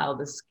seeing how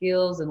the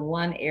skills in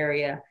one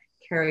area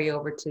carry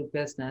over to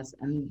business.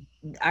 And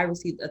I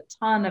received a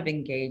ton of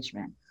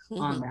engagement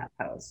on mhm. that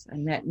post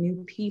and met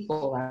new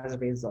people as a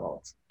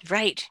result.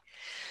 Right.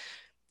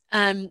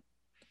 Um,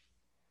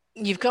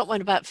 You've got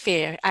one about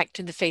fear, act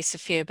in the face of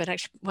fear, but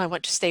actually, I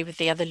want to stay with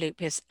the other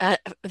loop is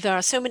there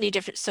are so many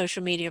different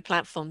social media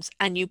platforms,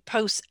 and you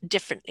post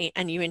differently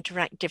and you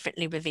interact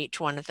differently with each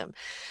one of them.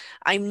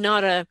 I'm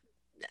not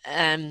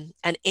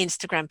an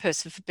Instagram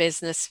person for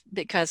business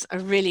because I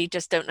really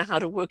just don't know how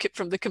to work it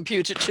from the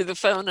computer to the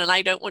phone, and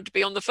I don't want to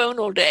be on the phone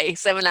all day.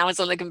 7 hours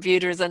on the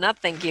computer is enough,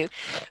 thank you.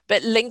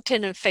 But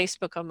LinkedIn and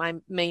Facebook are my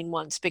main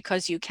ones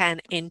because you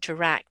can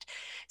interact.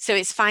 So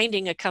it's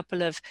finding a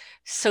couple of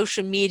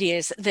social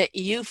medias that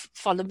you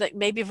follow that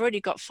maybe have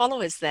already got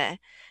followers there,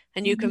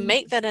 and you can Mhm.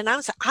 make that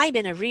announcement. I'm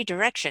in a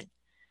redirection.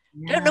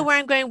 Don't know Yeah. where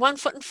I'm going, one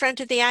foot in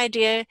front of the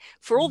idea.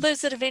 For all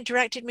those that have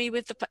interacted me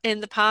with in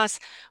the past,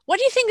 what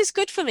do you think is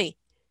good for me?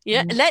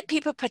 Yeah, Mhm. let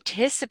people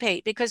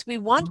participate because we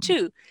want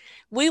to.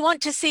 We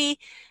want to see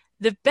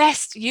the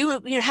best, you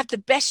have the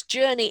best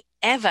journey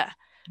ever,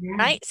 Yeah.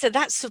 right? So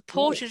that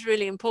support Right. is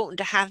really important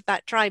to have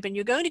that tribe. And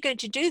you're going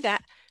to do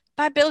that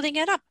by building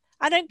it up.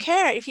 I don't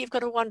care if you've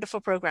got a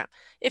wonderful program.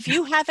 If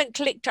you haven't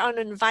clicked on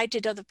and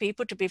invited other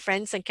people to be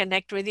friends and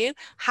connect with you,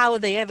 how are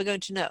they ever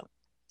going to know?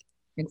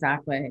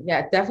 Exactly. Yeah,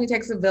 it definitely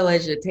takes a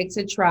village. It takes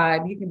a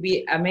tribe. You can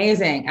be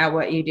amazing at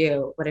what you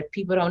do, but if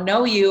people don't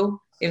know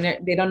you, and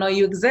they don't know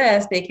you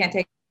exist, they can't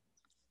take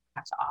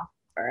much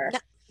offer.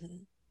 No.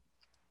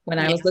 When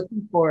I Yeah. was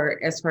looking for,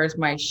 as far as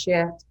my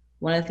shift,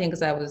 one of the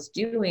things I was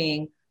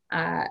doing,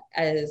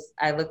 as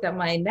I looked at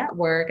my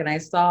network and I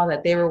saw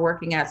that they were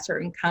working at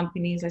certain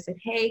companies, I said,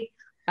 "Hey,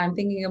 I'm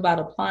thinking about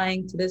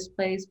applying to this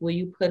place. Will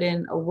you put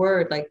in a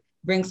word, like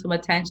bring some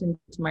attention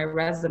to my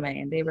resume?"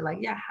 And they were like,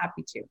 "Yeah,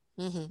 happy to."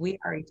 Mm-hmm. We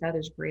are each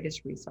other's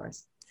greatest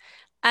resource.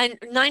 And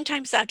 9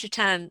 times out of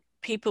 10,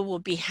 people will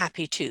be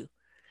happy to.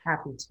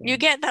 Happy You to.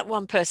 get that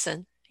one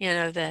person,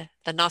 the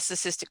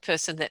narcissistic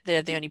person that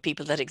they're the only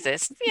people that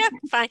exist. Yeah,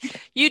 fine.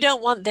 You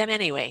don't want them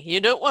anyway. You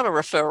don't want a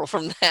referral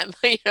from them,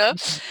 you know.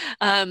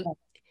 Um,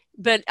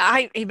 but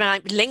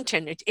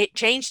LinkedIn, it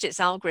changed its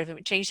algorithm.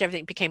 It changed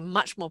everything. It became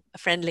much more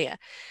friendlier.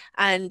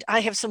 And I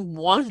have some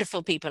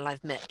wonderful people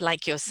I've met,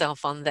 like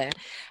yourself, on there,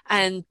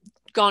 and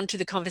gone to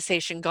the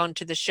conversation, gone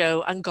to the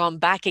show, and gone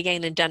back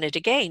again and done it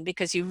again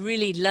because you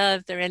really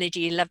love their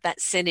energy, you love that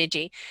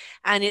synergy.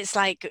 And it's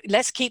like,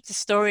 let's keep the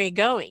story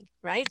going,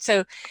 right?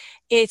 So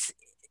it's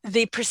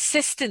the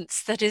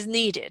persistence that is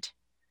needed.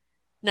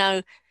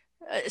 Now,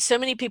 so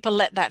many people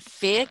let that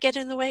fear get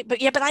in the way, but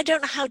yeah, but I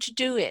don't know how to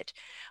do it,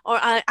 or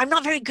I'm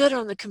not very good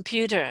on the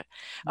computer,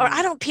 or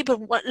I don't people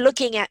want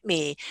looking at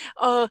me,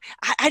 or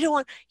I don't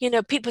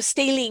want people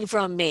stealing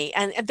from me,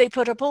 and they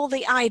put up all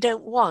the I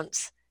don't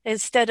wants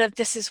instead of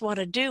this is what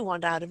I do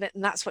want out of it,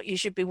 and that's what you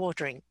should be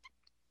watering.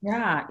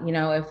 Yeah,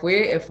 if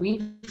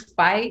we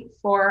fight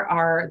for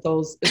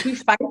if we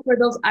fight for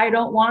those I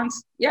don't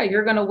wants, yeah,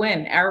 you're gonna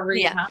win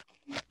every Yeah, time.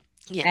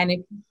 yeah, And if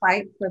you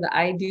fight for the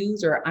I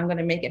do's or I'm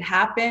gonna make it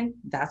happen,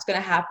 that's gonna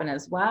happen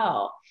as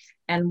well.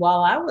 And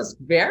while I was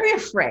very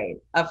afraid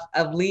of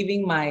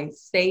leaving my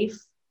safe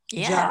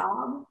yeah.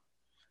 job,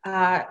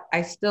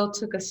 I still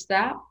took a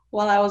step.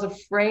 While I was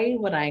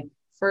afraid when I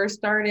first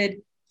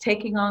started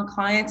taking on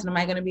clients, and am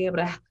I going to be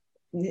able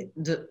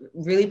to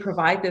really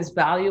provide this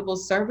valuable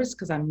service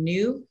because I'm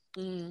new?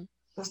 Mm.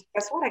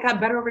 Guess what? I got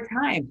better over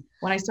time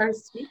when I started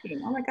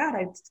speaking. Oh my God,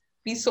 I'd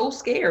be so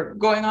scared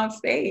going on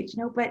stage,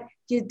 but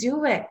you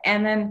do it.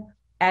 And then,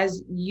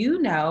 as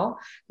you know,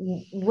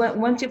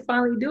 once you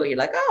finally do it, you're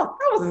like, oh,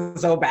 that wasn't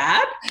so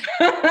bad.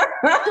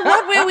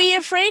 What were we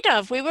afraid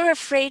of? We were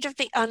afraid of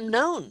the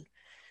unknown.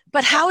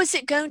 But how is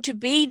it going to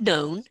be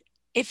known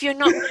if you're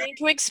not willing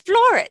to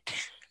explore it?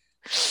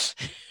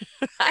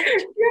 Right?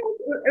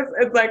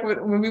 It's like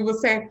when people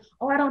say,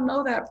 "Oh, I don't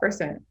know that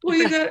person." Who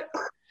you gonna?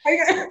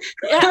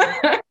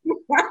 Yeah.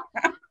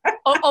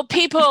 Or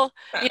people,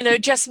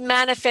 just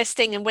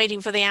manifesting and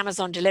waiting for the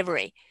Amazon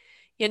delivery.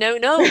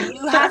 No,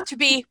 you have to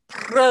be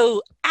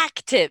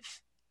proactive,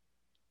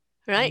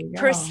 right?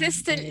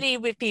 Persistently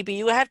with people.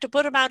 You have to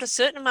put them out a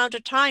certain amount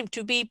of time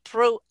to be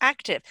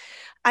proactive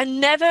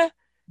and never,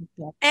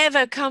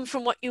 ever come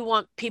from what you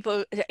want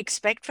people to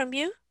expect from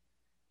you.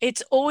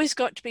 It's always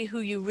got to be who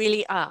you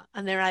really are.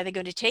 And they're either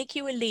going to take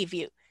you or leave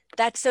you.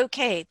 That's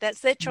okay. That's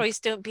their choice.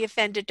 Don't be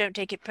offended. Don't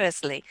take it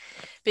personally.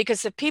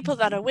 Because the people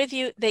that are with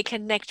you, they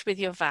connect with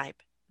your vibe.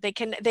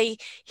 They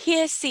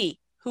see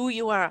who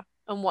you are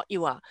and what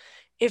you are.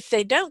 If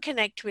they don't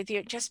connect with you,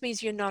 it just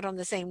means you're not on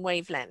the same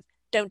wavelength.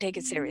 Don't take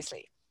it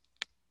seriously.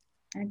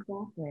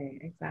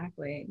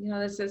 Exactly.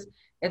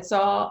 It's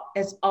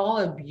all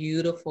a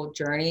beautiful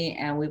journey,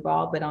 and we've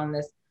all been on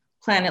this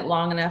planet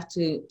long enough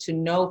to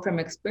know from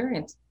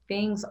experience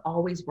things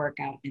always work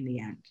out in the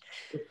end.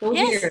 It's so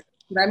Yes. weird.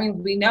 That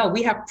means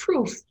we have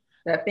proof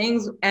that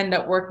things end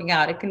up working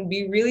out. It can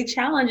be really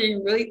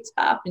challenging, really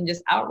tough, and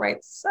just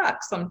outright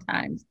suck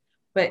sometimes,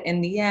 but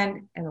in the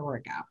end, it'll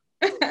work out.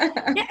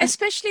 Yeah,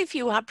 especially if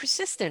you are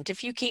persistent,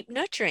 if you keep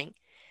nurturing.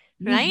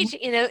 Mhm. Right?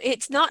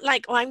 It's not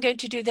like, oh, I'm going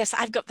to do this.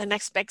 I've got the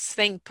next best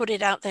thing, put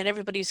it out there, and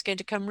everybody's going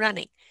to come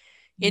running.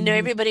 Mhm.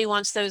 Everybody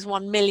wants those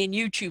 1 million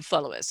YouTube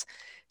followers.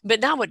 But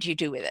now what do you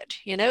do with it?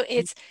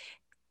 It's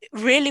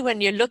really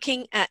when you're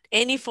looking at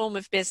any form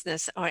of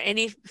business or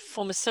any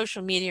form of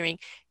social mediaing,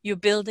 you're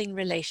building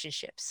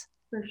relationships,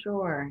 For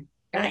sure.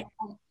 And right?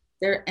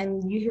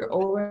 you hear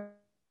over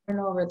and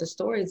over the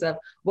stories of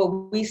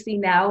what we see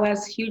now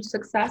as huge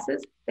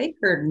successes. They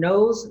heard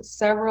no's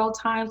several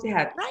times. They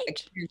had Right.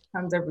 experienced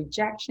tons of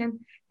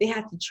rejection. They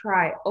had to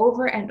try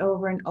over and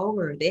over and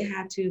over. They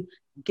had to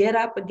get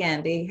up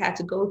again. They had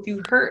to go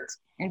through hurt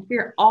and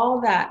fear, all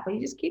that. But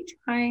you just keep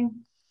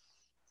trying.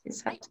 You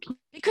just have Right. to keep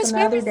Because we're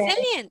another day.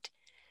 resilient.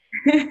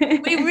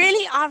 We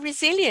really are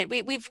resilient.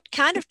 We've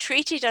kind of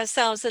treated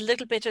ourselves a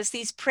little bit as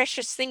these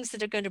precious things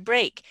that are going to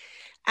break.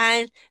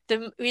 And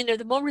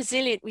the more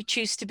resilient we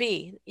choose to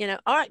be,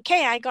 all right,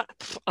 okay,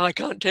 I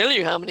can't tell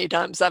you how many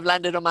times I've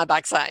landed on my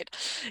backside,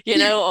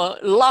 or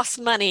lost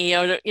money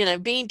or,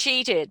 being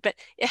cheated. But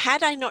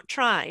had I not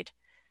tried,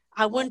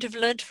 I wouldn't have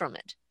learned from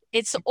it.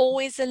 It's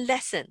always a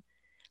lesson.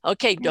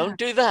 Okay, Yeah. don't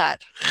do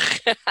that.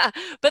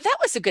 But that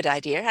was a good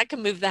idea. I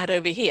can move that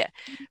over here,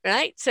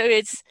 right? So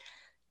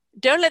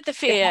Don't let the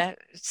fear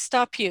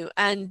stop you.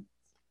 And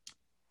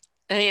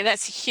I mean,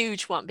 that's a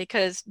huge one,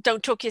 because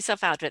don't talk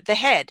yourself out of it. The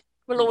head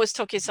will always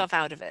talk yourself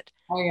out of it.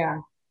 Oh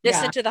yeah.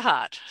 Listen Yeah. to the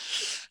heart.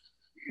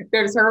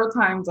 There's several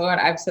times when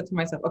I've said to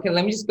myself, okay,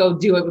 let me just go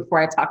do it before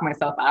I talk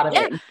myself out of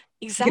Yeah, it. You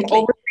can exactly.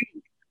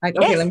 overthink. Like,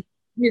 okay, let Yes.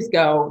 me just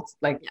go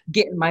like Yeah.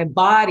 get my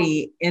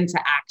body into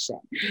action.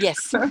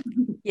 Yes. Out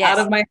Yes.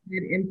 of my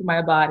head into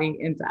my body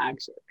into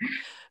action.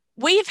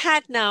 We've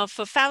had now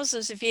for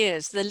thousands of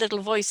years the little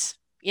voice,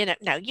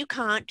 no, you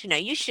can't,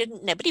 you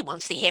shouldn't, nobody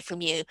wants to hear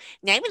from you.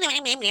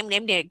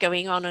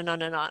 Going on and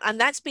on and on. And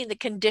that's been the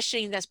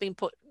conditioning that's been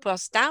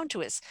passed down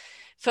to us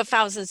for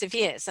thousands of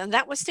years. And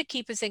that was to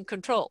keep us in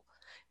control,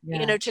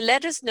 Yeah. to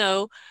let us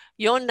know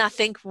you're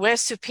nothing, we're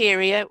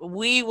superior,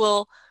 we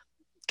will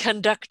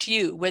conduct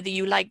you, whether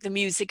you like the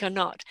music or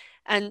not.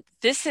 And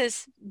this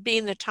has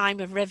been the time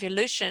of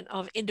revolution,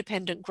 of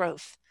independent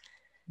growth.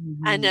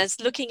 And Mm-hmm.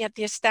 as looking at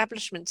the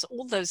establishments,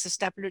 all those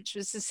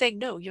establishments are saying,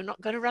 no, you're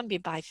not going to run me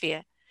by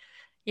fear.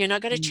 You're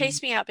not going to Mm-hmm.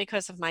 chase me out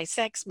because of my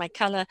sex, my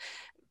color,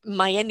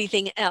 my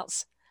anything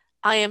else.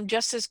 I am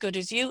just as good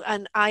as you,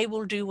 and I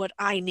will do what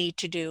I need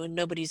to do, and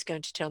nobody's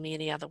going to tell me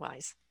any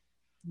otherwise.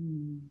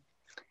 Mm-hmm.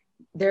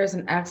 There's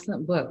an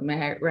excellent book.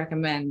 May I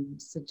recommend,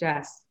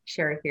 suggest,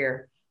 share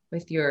here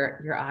with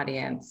your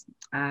audience?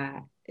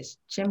 It's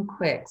Jim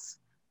Quick's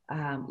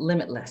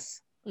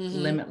Limitless. Mm-hmm.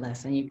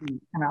 Limitless, and you can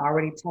kind of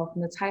already tell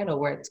from the title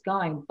where it's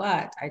going.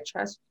 But I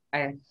trust.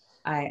 I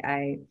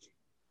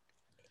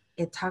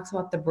it talks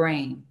about the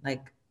brain,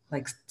 like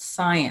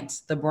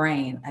science, the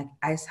brain.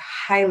 I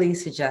highly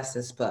suggest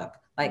this book,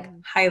 like Mm-hmm.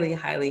 highly,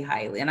 highly,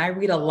 highly. And I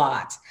read a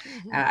lot.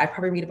 Mm-hmm. I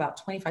probably read about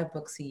 25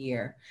 books a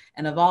year.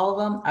 And of all of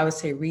them, I would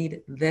say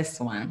read this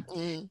one.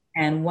 Mm-hmm.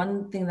 And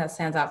one thing that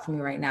stands out for me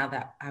right now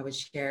that I would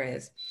share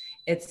is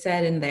it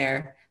said in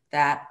there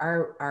that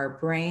our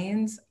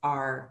brains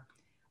are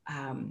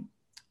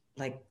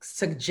like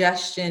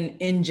suggestion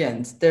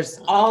engines. There's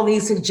all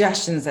these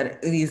suggestions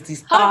that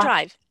these Hard thoughts,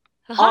 drive,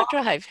 a all hard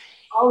drive.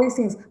 all these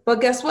things.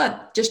 But guess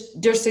what?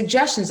 Just they're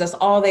suggestions. That's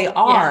all they Yeah.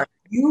 are.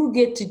 You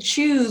get to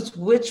choose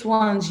which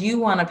ones you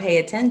want to pay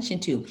attention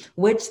to.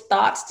 Which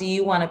thoughts do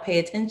you want to pay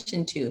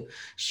attention to?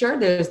 Sure,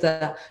 there's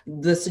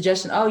the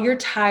suggestion, oh, you're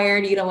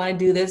tired, you don't want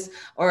to do this,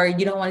 or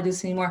you don't want to do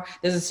this anymore.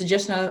 There's a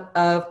suggestion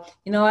of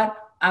you know what?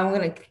 I'm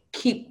gonna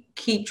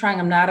keep trying.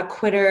 I'm not a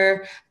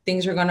quitter.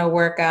 Things are gonna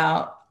work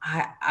out.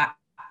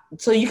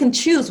 So you can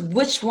choose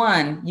which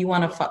one you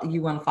want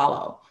to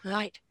follow.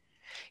 Right.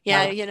 Yeah,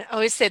 I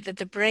always said that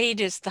the brain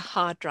is the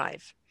hard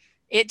drive.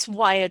 It's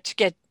wired to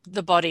get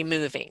the body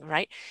moving,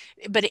 right?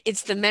 But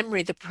it's the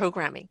memory, the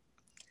programming.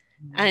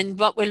 And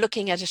what we're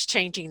looking at is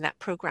changing that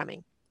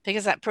programming,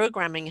 because that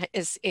programming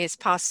is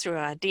passed through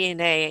our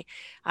DNA,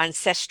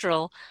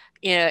 ancestral,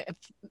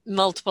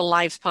 multiple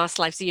lives, past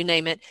lives, you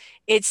name it.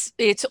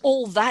 It's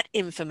all that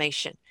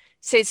information.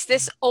 So it's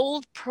this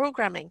old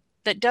programming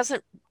that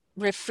doesn't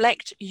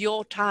reflect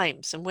your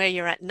times and where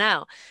you're at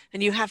now.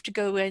 And you have to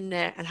go in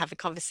there and have a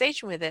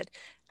conversation with it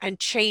and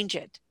change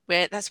it.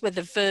 That's where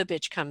the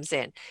verbiage comes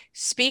in.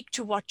 Speak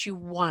to what you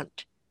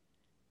want,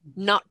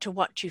 not to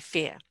what you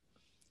fear.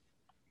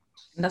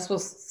 And that's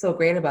what's so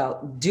great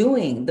about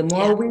doing. The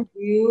more Yeah. we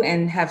do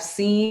and have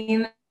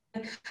seen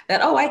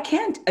that, oh, I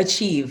can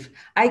achieve,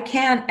 I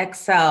can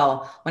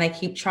excel when I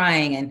keep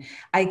trying.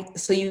 And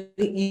so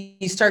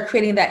you start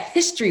creating that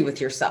history with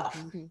yourself.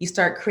 Mm-hmm. You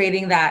start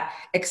creating that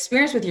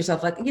experience with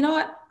yourself. Like, you know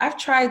what? I've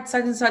tried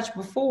such and such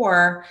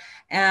before,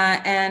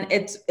 and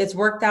it's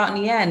worked out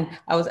in the end.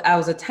 I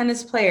was a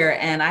tennis player,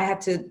 and I had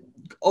to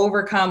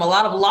overcome a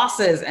lot of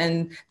losses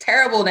and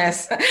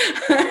terribleness.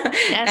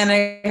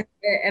 Yes.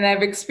 And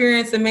I've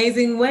experienced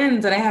amazing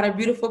wins, and I had a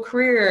beautiful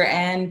career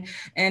and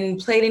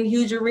played in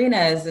huge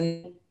arenas.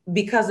 And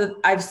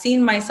I've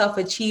seen myself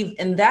achieve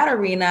in that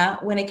arena,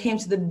 when it came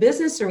to the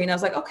business arena, I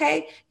was like,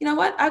 okay, you know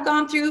what? I've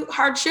gone through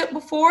hardship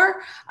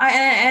before,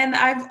 and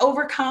I've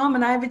overcome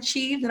and I've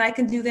achieved, and I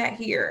can do that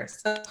here.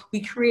 So we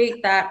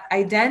create that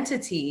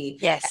identity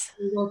as Yes.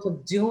 a result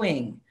of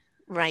doing.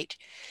 Right.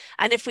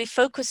 And if we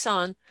focus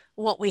on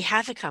what we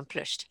have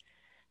accomplished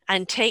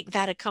and take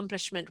that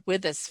accomplishment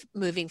with us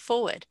moving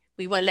forward,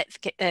 we won't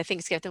let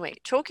things get away.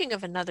 Talking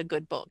of another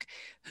good book,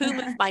 Who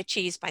Moved My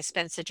Cheese by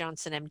Spencer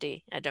Johnson,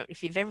 MD. I don't know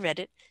if you've ever read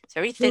it. It's a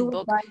very thin Who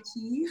book. buy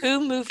cheese?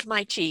 Who Moved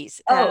My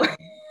Cheese? Oh.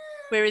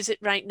 Where is it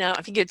right now?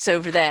 I think it's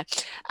over there.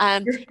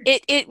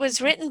 It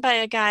was written by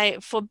a guy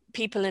for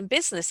people in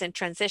business in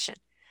transition.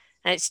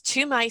 And it's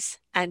two mice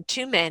and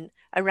two men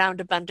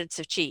around abundance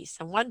of cheese.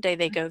 And one day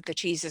they go, the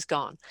cheese is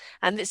gone.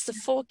 And it's the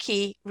 4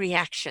 key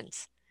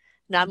reactions.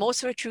 Now, I'm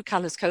also a True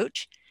Colors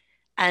coach.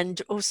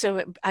 And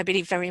also, I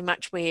believe very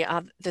much we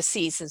are the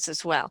seasons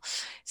as well.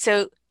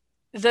 So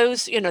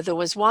those, there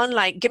was one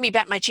like, give me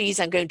back my cheese,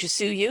 I'm going to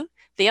sue you.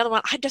 The other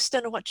one, I just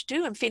don't know what to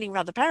do. I'm feeling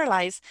rather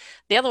paralyzed.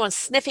 The other one's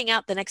sniffing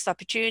out the next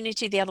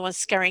opportunity. The other one's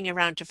scurrying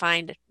around to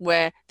find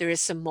where there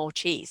is some more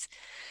cheese.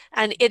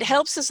 And it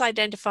helps us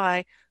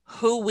identify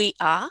who we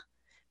are,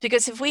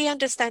 because if we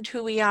understand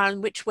who we are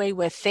and which way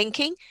we're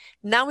thinking,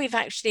 now we've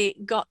actually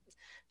got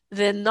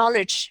the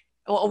knowledge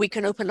or we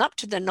can open up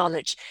to the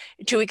knowledge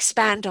to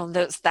expand on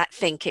that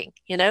thinking.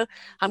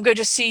 I'm going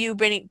to sue you,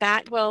 bring it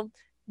back. Well,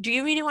 do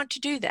you really want to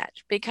do that?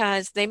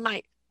 Because they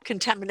might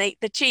contaminate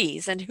the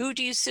cheese, and who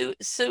do you sue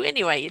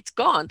anyway? It's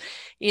gone.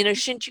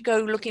 Shouldn't you go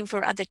looking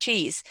for other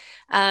cheese?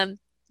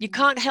 You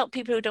can't help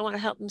people who don't want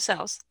to help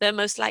themselves. They'll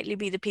most likely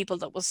be the people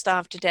that will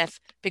starve to death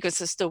because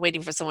they're still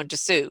waiting for someone to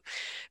sue.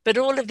 But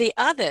all of the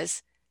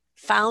others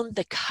found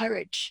the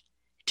courage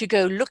to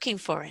go looking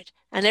for it.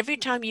 And every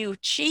time you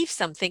achieve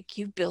something,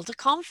 you build a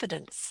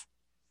confidence.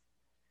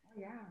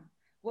 Yeah.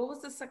 What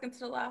was the second to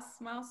the last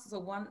mouse? So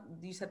one,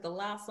 you said the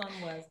last one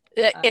was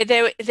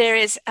there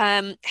is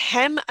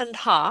hem and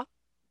ha.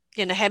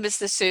 Hem is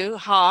the Sioux,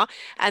 ha,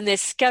 and there's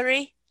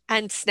scurry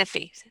and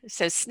sniffy.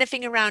 So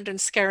sniffing around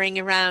and scurrying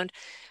around.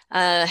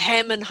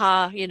 Hem and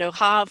ha.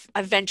 Ha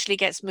eventually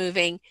gets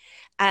moving.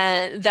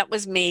 And that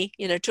was me.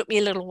 It took me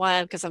a little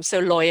while because I'm so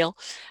loyal.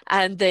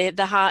 And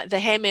the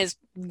hem is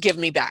give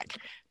me back.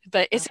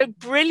 But it's a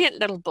brilliant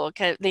little book.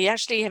 They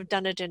actually have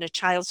done it in a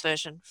child's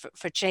version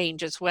for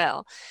change as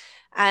well.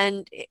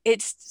 And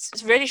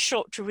it's really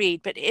short to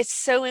read, but it's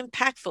so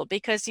impactful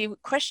because you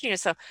question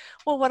yourself,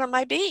 well, what am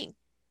I being?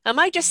 Am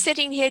I just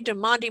sitting here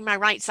demanding my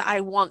rights that I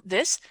want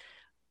this?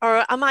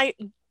 Or am I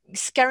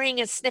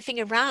scurrying and sniffing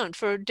around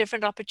for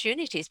different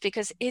opportunities?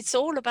 Because it's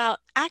all about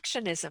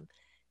actionism,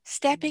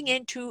 stepping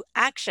into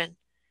action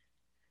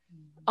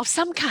of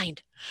some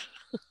kind.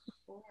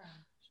 Sure,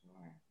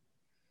 sure.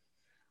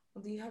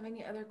 Well, do you have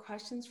any other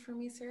questions for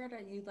me, Sarah,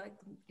 that you'd like,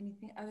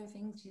 anything, other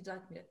things you'd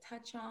like me to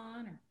touch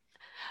on?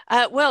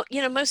 Well,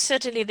 most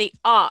certainly the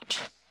art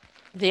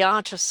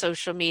of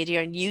social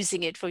media and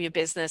using it for your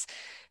business,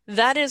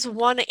 that is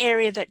one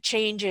area that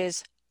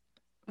changes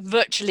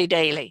virtually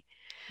daily,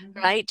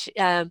 right?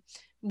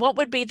 What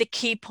would be the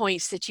key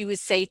points that you would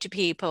say to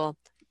people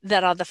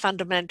that are the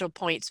fundamental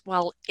points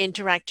while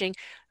interacting,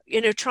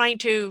 trying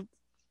to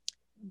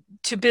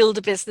build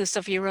a business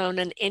of your own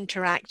and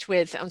interact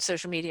with on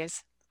social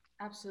medias?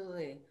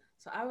 Absolutely.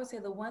 So I would say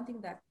the one thing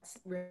that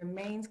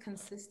remains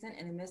consistent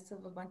in the midst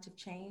of a bunch of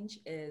change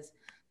is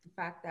the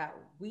fact that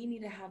we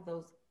need to have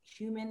those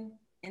human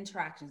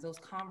interactions, those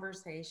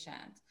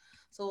conversations.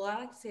 So what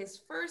I like to say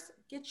is first,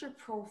 get your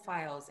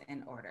profiles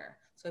in order.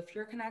 So if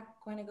you're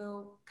going to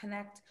go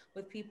connect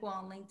with people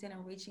on LinkedIn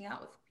and reaching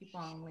out with people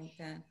on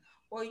LinkedIn,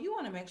 or you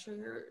want to make sure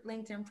your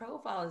LinkedIn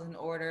profile is in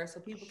order so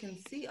people can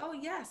see, oh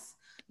yes,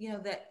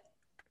 that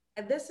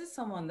this is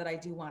someone that I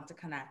do want to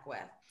connect with.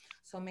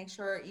 So make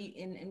sure you,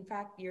 in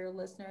fact, your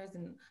listeners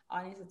and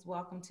audience is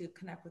welcome to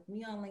connect with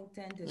me on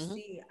LinkedIn to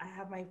see. I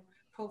have my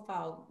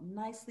profile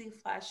nicely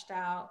fleshed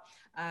out.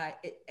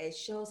 It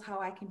shows how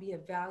I can be a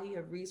value,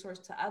 a resource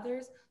to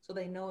others, so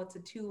they know it's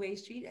a two-way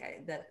street,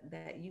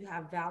 that you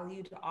have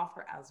value to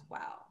offer as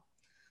well.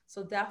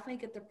 So definitely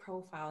get the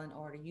profile in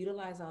order.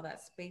 Utilize all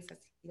that space. I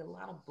see a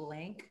lot of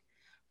blank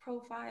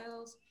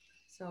profiles.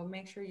 So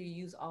make sure you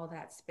use all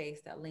that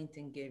space that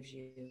LinkedIn gives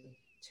you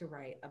to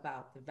write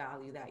about the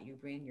value that you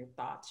bring, your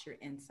thoughts, your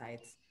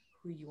insights,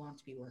 who you want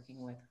to be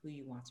working with, who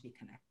you want to be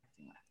connecting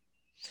with.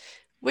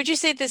 Would you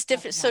say there's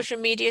different social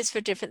medias for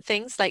different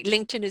things? Like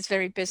LinkedIn is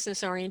very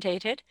business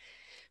orientated,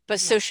 but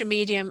social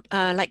media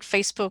like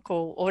Facebook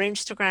or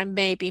Instagram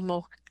may be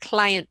more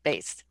client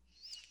based.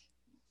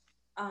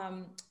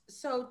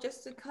 So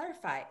just to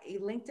clarify,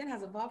 LinkedIn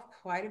has evolved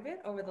quite a bit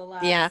over the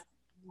Yeah.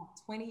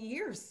 last 20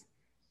 years.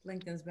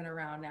 LinkedIn's been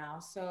around now.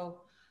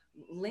 So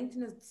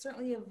LinkedIn has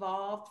certainly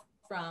evolved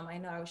from, I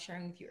know I was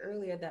sharing with you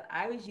earlier that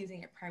I was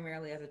using it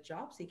primarily as a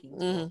job seeking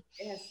tool.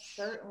 It has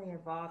certainly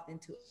evolved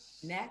into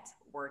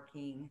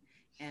networking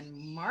and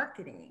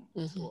marketing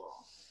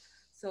tool.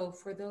 So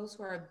for those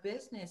who are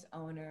business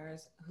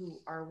owners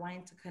who are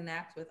wanting to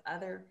connect with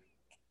other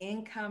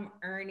income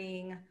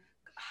earning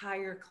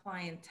higher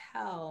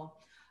clientele,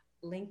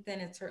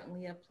 LinkedIn is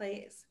certainly a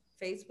place.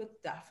 Facebook,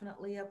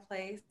 definitely a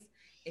place.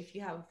 If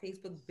you have a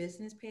Facebook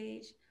business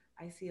page,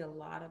 I see a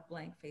lot of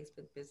blank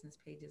Facebook business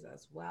pages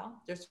as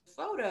well. There's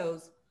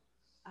photos,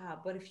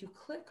 but if you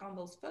click on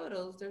those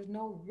photos, there's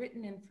no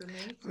written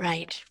information.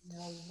 Right.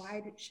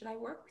 Why should I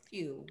work with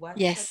you? What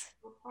sets Yes.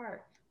 you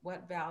apart?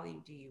 What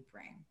value do you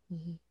bring?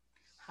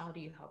 How do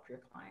you help your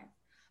clients?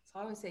 So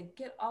I would say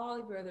get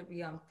all, whether it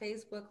be on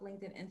Facebook,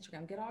 LinkedIn,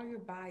 Instagram, get all your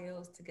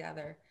bios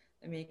together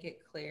and make it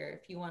clear.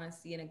 If you want to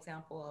see an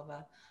example of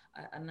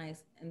a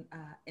nice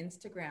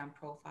Instagram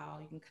profile,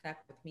 you can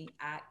connect with me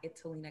at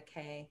Italina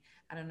K.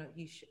 I don't know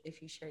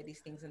if you share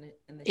these things in the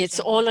It's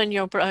show. all on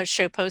your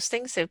show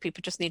posting. So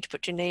people just need to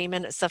put your name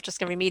in at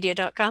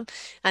selfdiscoverymedia.com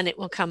and it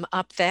will come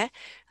up there.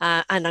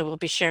 And I will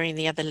be sharing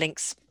the other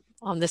links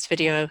on this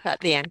video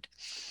at the end.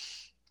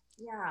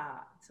 Yeah.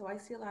 So I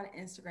see a lot of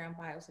Instagram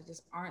bios that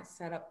just aren't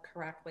set up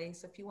correctly.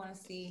 So if you want to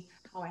see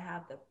how I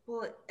have the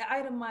bullet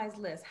itemized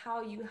list,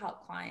 how you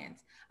help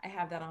clients, I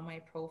have that on my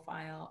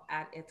profile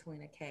at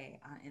Italina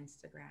K on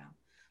Instagram.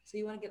 So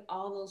you want to get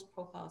all those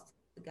profiles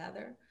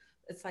together.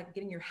 It's like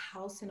getting your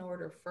house in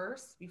order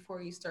first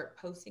before you start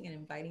posting and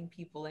inviting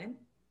people in.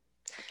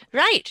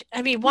 Right.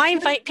 I mean, why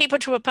invite people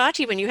to a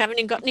party when you haven't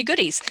even got any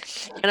goodies?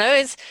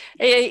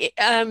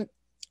 It's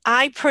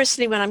I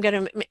personally, when I'm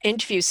going to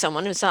interview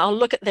someone, is I'll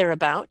look at their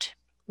about,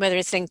 whether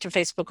it's linked to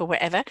Facebook or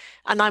wherever,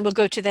 and I will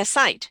go to their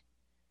site.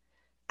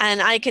 And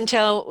I can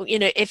tell,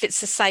 if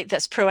it's a site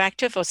that's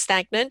proactive or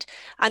stagnant.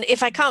 And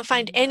if I can't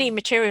find any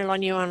material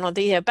on you on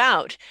the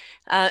about,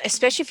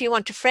 especially if you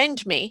want to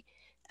friend me,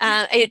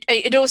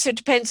 it also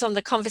depends on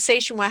the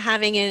conversation we're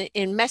having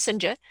in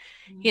Messenger.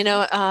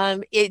 Are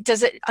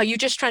you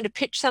just trying to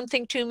pitch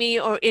something to me,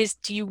 or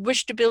do you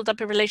wish to build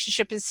up a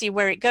relationship and see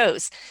where it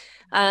goes?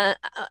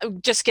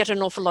 Just get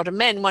an awful lot of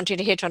men wanting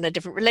to hit on a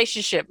different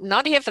relationship.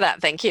 Not here for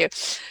that, thank you.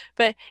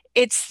 But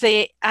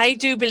I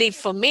do believe,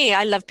 for me,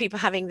 I love people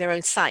having their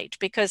own site,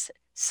 because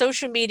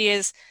social media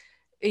is,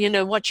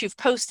 what you've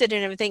posted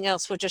and everything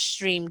else will just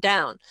stream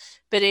down.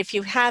 But if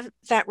you have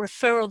that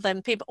referral,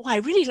 then people, I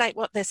really like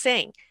what they're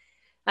saying,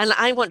 and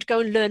I want to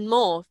go and learn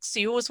more. So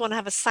you always want to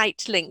have a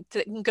site link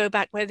that can go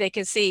back where they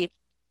can see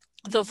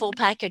the full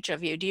package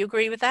of you. Do you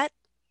agree with that?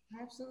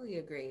 I absolutely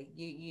agree.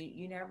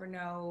 You never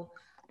know.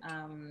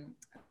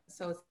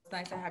 So it's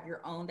nice to have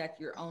your own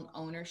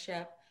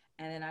ownership.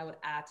 And then I would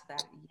add to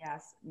that,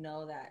 yes,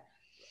 know that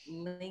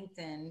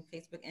LinkedIn,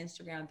 Facebook,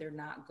 Instagram, they're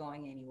not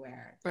going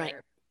anywhere. Right.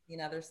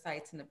 They're other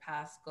sites in the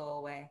past go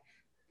away.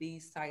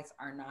 These sites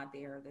are not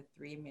there. The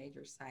three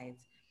major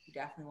sites. You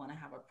definitely want to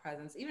have a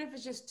presence, even if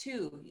it's just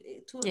two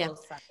of Yeah.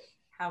 those sites.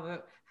 Have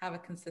a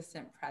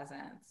consistent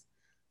presence.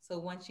 So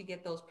once you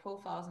get those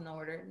profiles in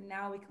order,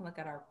 now we can look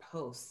at our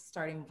posts,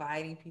 start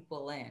inviting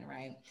people in,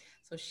 right?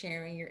 So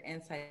sharing your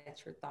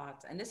insights, your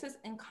thoughts. And this is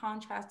in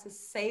contrast to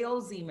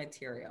salesy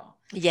material.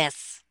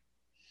 Yes.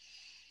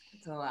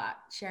 It's a lot.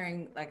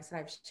 Sharing, like I said,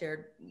 I've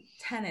shared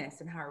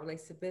tennis and how it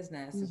relates to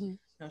business. Mm-hmm.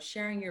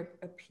 Sharing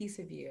a piece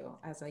of you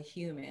as a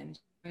human,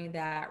 sharing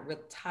that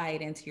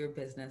tied into your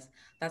business.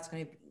 That's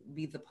going to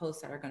be the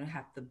posts that are going to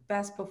have the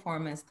best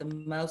performance, the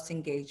most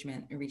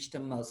engagement, and reach the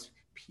most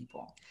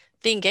people.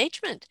 The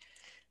engagement.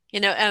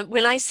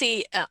 When I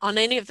see on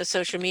any of the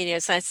social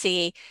medias, I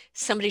see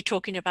somebody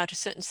talking about a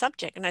certain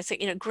subject, and I say,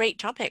 great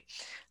topic.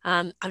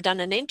 I've done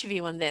an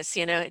interview on this,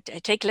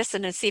 take a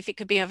listen and see if it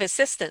could be of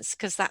assistance,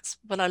 because that's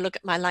what I look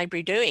at my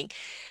library doing.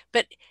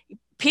 But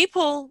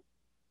people,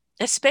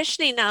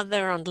 especially now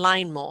they're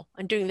online more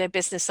and doing their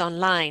business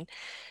online,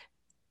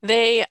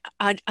 they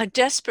are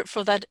desperate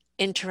for that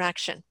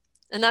interaction.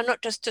 And I'm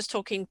not just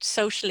talking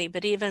socially,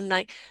 but even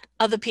like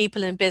other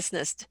people in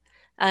business.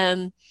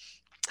 Um,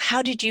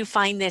 how did you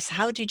find this?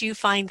 How did you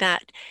find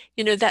that?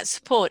 That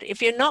support.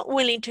 If you're not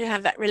willing to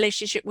have that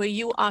relationship where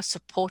you are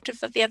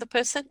supportive of the other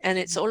person and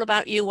it's all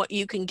about you, what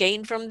you can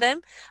gain from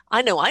them.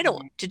 I know I don't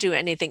want to do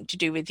anything to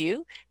do with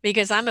you,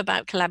 because I'm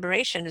about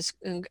collaboration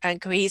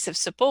and cohesive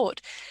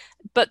support.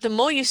 But the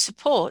more you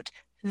support,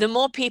 the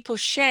more people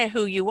share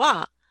who you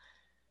are,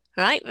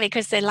 right?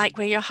 Because they like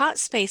where your heart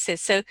space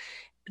is. So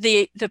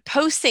the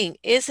posting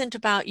isn't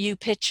about you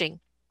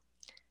pitching,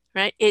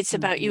 right? It's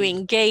about you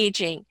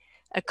engaging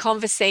a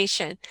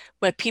conversation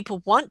where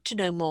people want to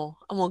know more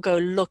and will go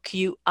look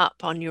you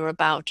up on your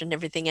about and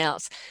everything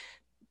else.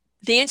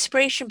 The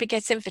inspiration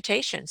begets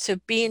invitation. So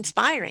be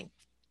inspiring.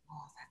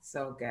 Oh, that's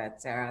so good,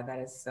 Sarah. That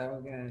is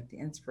so good. The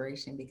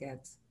inspiration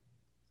begets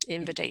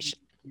Invitation.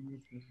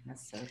 invitation.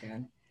 That's so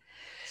good.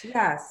 So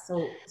yeah,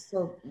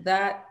 so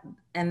that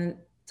and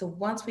so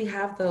once we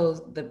have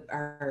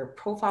our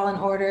profile in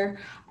order,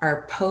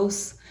 our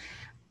posts,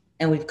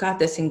 and we've got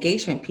this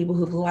engagement, people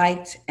who've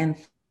liked and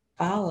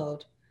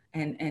followed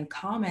and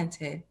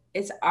commented,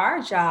 it's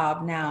our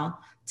job now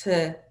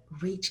to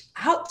reach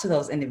out to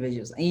those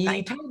individuals. And you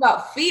Right. talk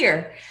about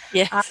fear.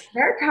 Yes.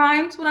 There are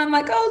times when I'm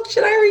like, oh,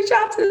 should I reach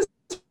out to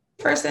this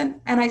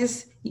person? And I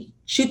just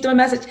shoot them a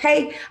message.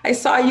 Hey, I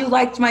saw you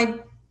liked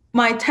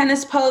my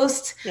tennis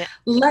post. Yeah.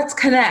 Let's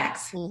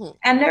connect. Mm-hmm.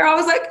 And they're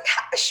always like,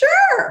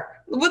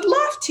 sure, would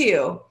love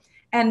to.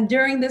 And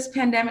during this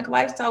pandemic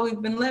lifestyle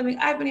we've been living,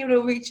 I've been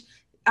able to reach,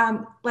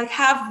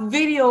 have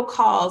video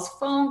calls,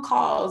 phone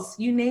calls,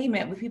 you name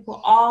it, with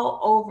people all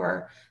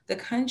over the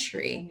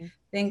country, Mm-hmm.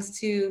 thanks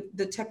to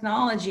the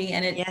technology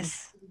and it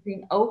Yes.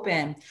 being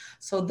open.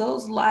 So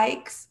those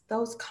likes,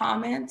 those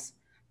comments,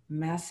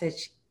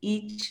 message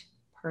each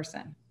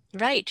person.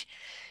 Right.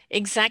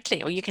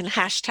 Exactly. Or you can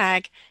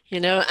hashtag,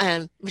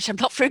 which I'm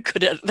not very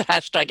good at the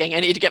hashtagging. I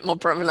need to get more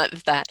prominent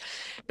with that.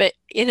 But,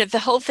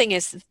 the whole thing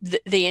is the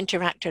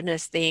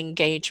interactiveness, the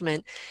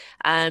engagement,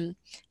 and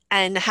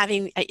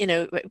having,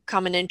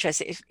 common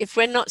interests. If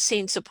we're not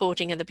seen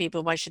supporting other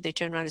people, why should they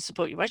turn around and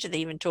support you? Why should they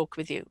even talk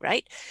with you,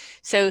 right?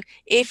 So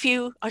if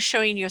you are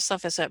showing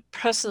yourself as a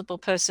personable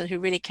person who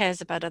really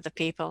cares about other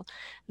people,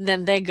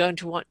 then they're going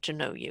to want to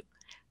know you.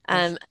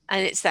 And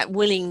it's that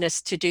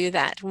willingness to do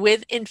that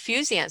with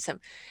enthusiasm,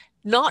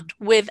 not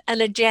with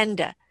an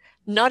agenda.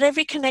 Not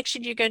every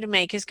connection you're going to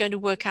make is going to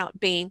work out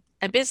being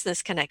a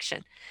business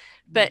connection.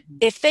 But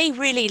if they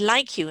really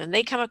like you and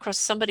they come across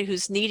somebody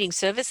who's needing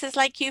services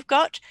like you've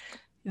got,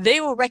 they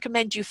will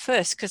recommend you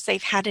first because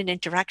they've had an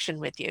interaction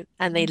with you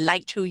and they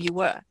liked who you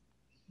were.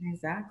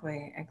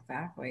 Exactly,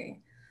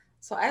 exactly.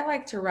 So I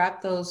like to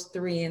wrap those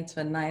three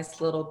into a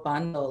nice little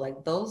bundle.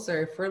 Like those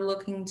are, if we're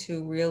looking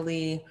to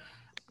really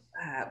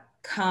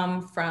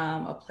come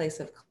from a place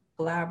of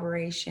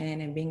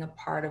collaboration and being a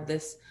part of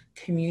this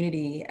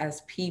community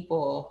as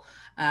people.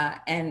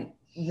 And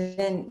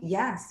then,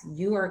 yes,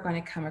 you are going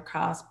to come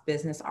across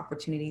business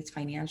opportunities,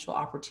 financial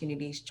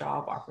opportunities,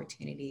 job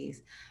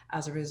opportunities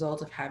as a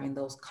result of having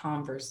those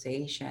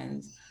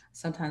conversations.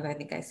 Sometimes I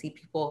think I see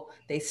people,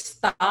 they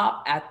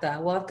stop at the,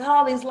 well, I've got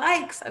all these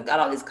likes, I've got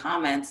all these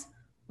comments.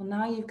 Well,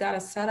 now you've got to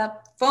set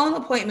up phone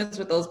appointments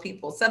with those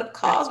people, set up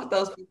calls with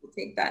those people,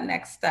 take that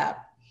next step.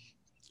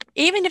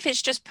 Even if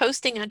it's just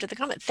posting under the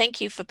comment, thank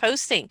you for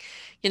posting.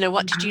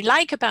 What did you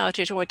like about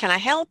it? Or can I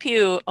help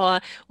you? Or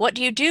what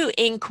do you do?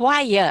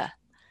 Inquire,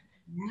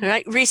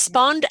 right?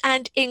 Respond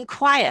and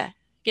inquire.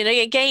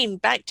 Again,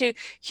 back to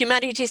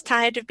humanity is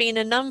tired of being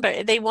a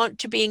number. They want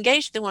to be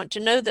engaged. They want to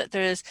know that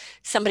there's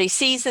somebody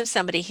sees them,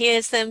 somebody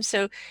hears them.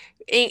 So,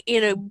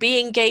 be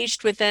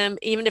engaged with them,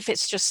 even if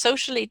it's just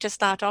socially to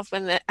start off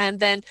with, and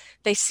then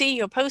they see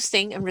you're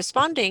posting and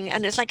responding,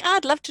 and it's like,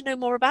 I'd love to know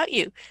more about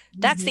you.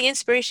 That's the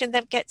inspiration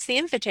that gets the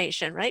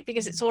invitation, right?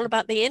 Because it's all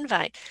about the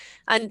invite.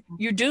 And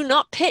you do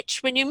not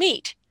pitch when you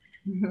meet.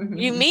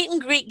 You meet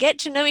and greet, get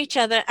to know each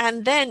other,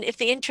 and then if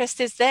the interest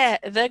is there,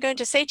 they're going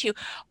to say to you,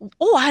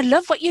 oh, I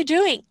love what you're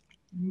doing,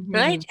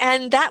 right?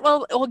 And that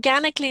will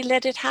organically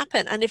let it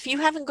happen. And if you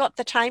haven't got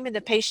the time and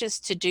the patience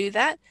to do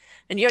that,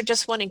 and you're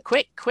just wanting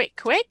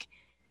quick,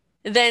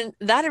 then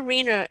that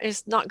arena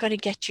is not going to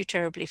get you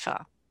terribly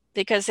far,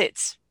 because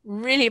it's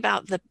really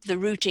about the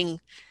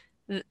rooting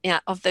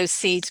of those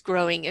seeds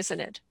growing, isn't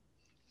it?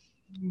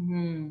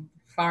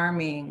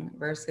 Farming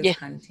versus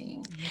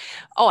hunting.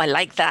 Oh, I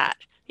like that.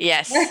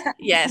 Yes,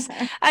 yes.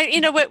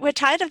 We're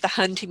tired of the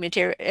hunting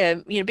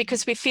material,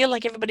 because we feel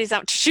like everybody's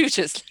out to shoot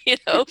us,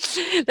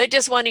 They're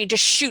just wanting to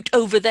shoot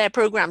over their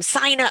program,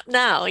 sign up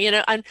now,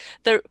 and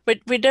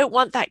we don't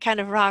want that kind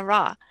of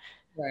rah-rah.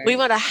 Right. We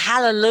want a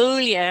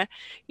hallelujah,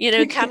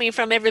 coming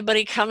from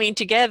everybody coming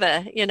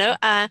together,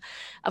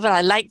 but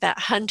I like that,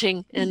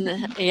 hunting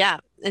and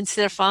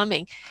instead of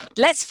farming.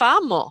 Let's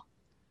farm more.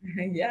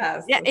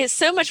 Yes. Yeah, it's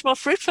so much more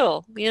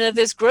fruitful.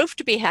 There's growth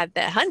to be had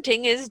there.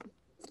 Hunting is,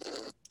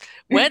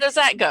 where does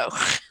that go?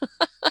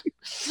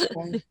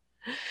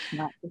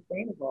 Not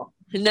sustainable.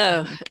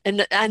 No.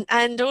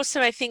 And also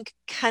I think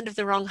kind of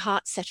the wrong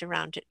heart set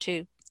around it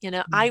too.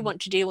 I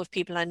want to deal with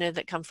people I know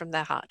that come from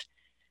their heart,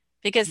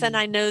 because then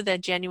I know they're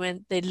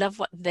genuine. They love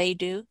what they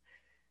do.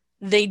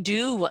 They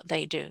do what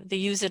they do. They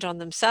use it on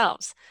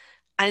themselves,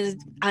 and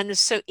are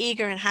so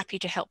eager and happy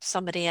to help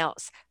somebody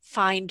else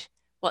find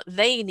what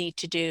they need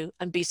to do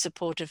and be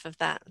supportive of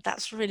that.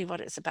 That's really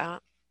what it's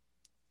about.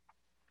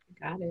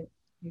 You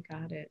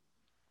got it.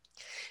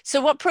 So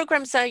what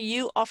programs are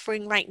you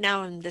offering right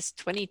now in this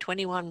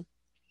 2021?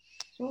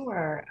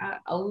 Sure.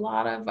 A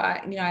lot of,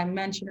 I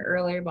mentioned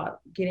earlier about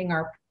getting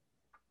our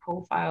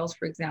profiles,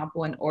 for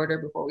example, in order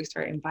before we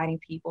start inviting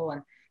people,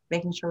 and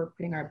making sure we're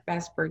putting our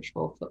best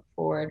virtual foot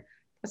forward.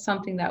 That's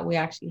something that we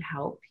actually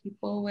help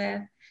people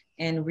with.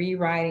 And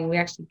rewriting,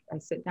 I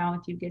sit down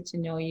with you, get to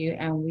know you,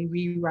 and we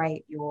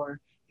rewrite your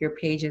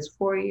pages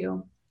for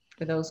you.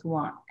 For those who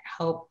want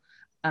help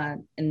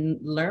in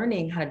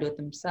learning how to do it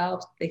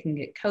themselves, they can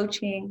get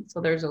coaching.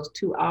 So there's those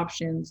two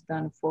options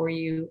done for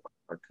you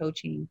for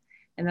coaching.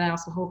 And then I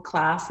also hold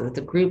classes.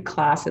 The group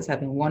classes have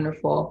been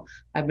wonderful.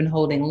 I've been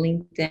holding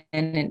LinkedIn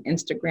and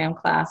Instagram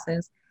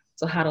classes.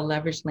 So how to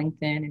leverage LinkedIn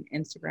and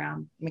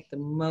Instagram, make the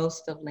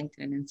most of LinkedIn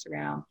and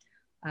Instagram.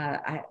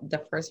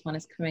 The first one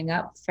is coming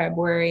up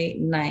February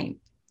 9th.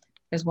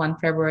 There's one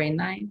February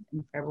 9th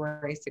and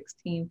February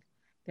 16th.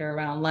 They're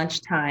around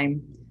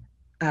lunchtime,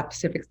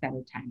 Pacific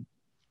Standard Time.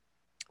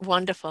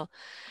 Wonderful.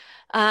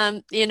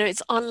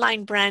 It's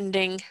online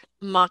branding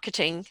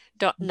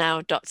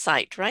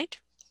marketing.now.site, right?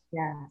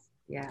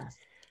 Yes.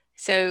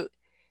 So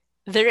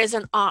there is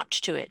an art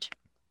to it.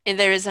 And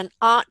there is an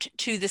art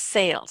to the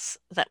sales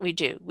that we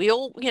do. We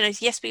all,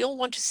 yes, we all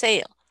want to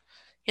sell.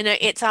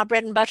 It's our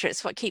bread and butter.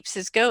 It's what keeps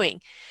us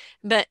going.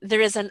 But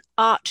there is an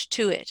art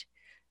to it.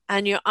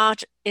 And your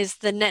art is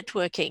the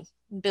networking,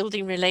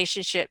 building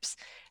relationships,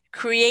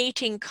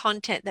 creating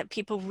content that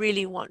people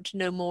really want to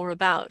know more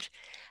about,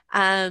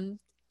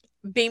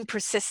 being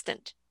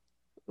persistent,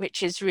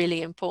 which is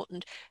really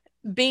important,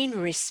 being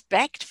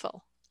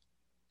respectful,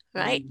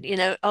 right?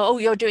 Oh,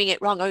 you're doing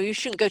it wrong. Oh, you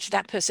shouldn't go to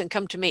that person.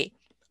 Come to me.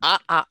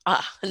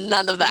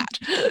 None of that.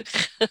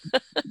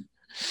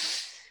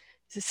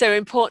 So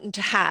important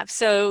to have.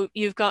 So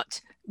you've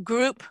got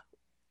group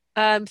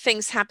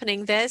things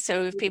happening there.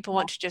 So if people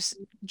want to just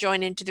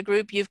join into the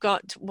group, you've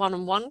got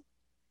one-on-one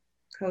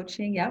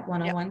coaching.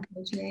 One-on-one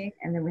coaching.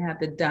 And then we have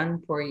the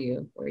done for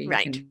you, where you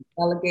can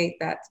delegate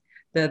that,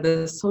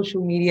 the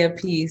social media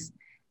piece,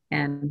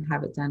 and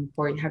have it done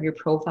for you. Have your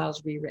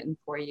profiles rewritten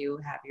for you.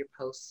 Have your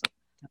posts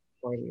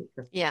for you.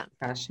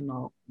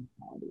 Professional.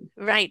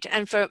 Right.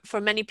 And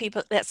for many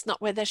people, that's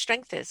not where their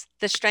strength is.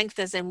 The strength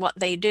is in what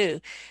they do.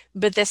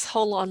 But this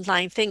whole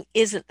online thing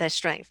isn't their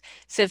strength.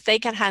 So if they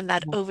can hand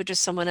that over to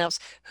someone else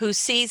who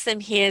sees them,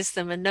 hears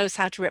them, and knows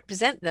how to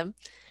represent them,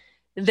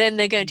 then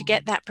they're going to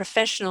get that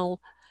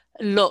professional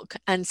look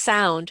and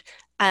sound,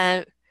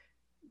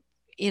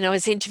 I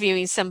was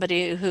interviewing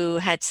somebody who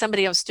had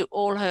somebody else do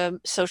all her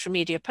social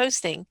media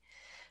posting.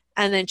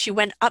 And then she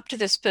went up to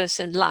this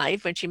person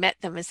live when she met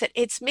them and said,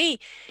 "It's me,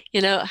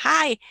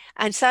 hi,"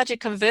 and started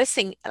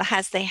conversing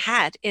as they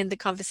had in the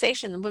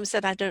conversation. The woman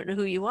said, "I don't know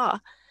who you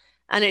are."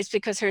 And it's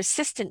because her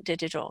assistant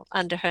did it all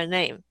under her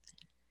name.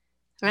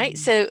 Right.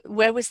 So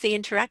where was the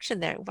interaction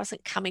there? It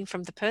wasn't coming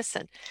from the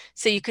person.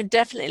 So you can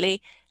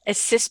definitely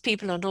assist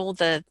people on all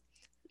the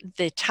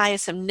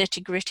tiresome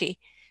nitty gritty,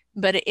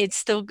 but it's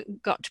still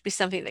got to be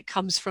something that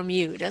comes from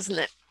you, doesn't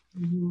it?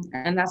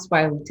 And that's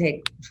why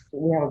we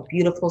have a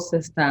beautiful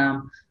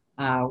system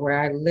where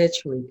I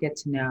literally get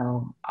to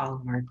know all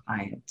of our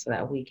clients so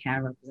that we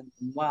can represent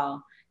them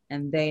well.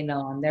 And they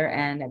know on their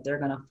end that they're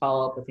going to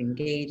follow up with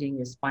engaging,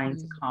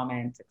 responding to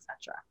comments,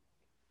 etc.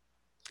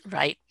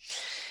 Right.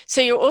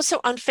 So you're also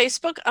on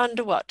Facebook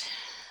under what?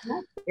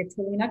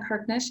 Italina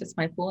Kirknish. It's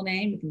my full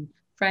name. You can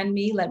friend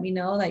me, let me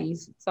know that you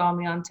saw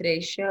me on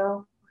today's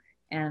show,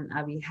 and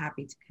I'll be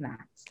happy to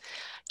connect.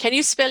 Can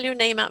you spell your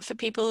name out for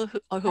people who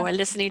are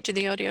listening to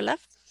the audio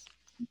left?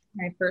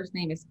 My first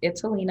name is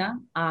Italina,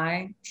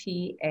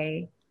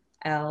 Italina.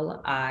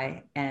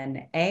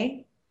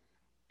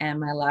 And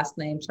my last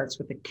name starts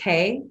with a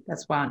K.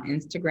 That's why on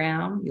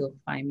Instagram, you'll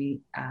find me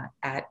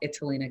at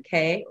Italina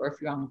K. Or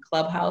if you're on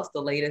Clubhouse,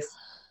 the latest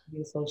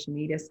new social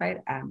media site,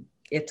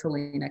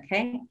 Italina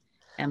K.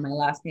 And my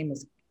last name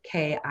is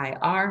Kirknis,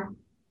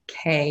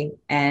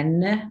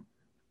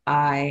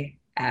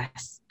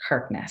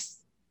 Kirknis.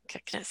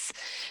 Kirknis.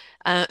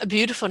 A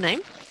beautiful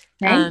name.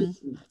 Thank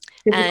you.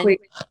 Typically,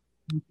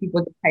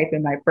 people type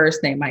in my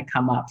first name might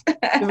come up.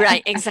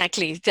 Right,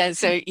 exactly.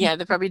 So yeah,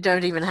 they probably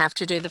don't even have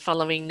to do the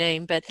following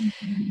name. But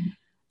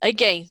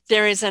again,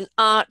 there is an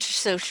art to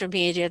social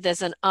media.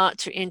 There's an art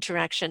to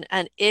interaction.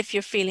 And if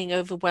you're feeling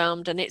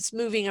overwhelmed and it's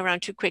moving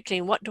around too quickly,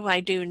 and what do I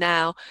do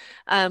now?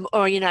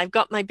 Or, I've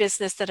got my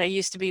business that I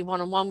used to be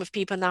one-on-one with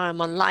people. Now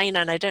I'm online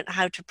and I don't know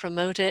how to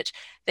promote it.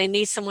 They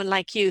need someone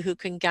like you who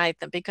can guide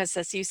them, because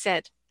as you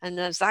said, and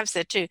as I've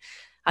said too,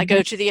 I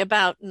go to the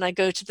about and I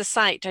go to the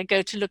site. I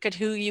go to look at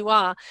who you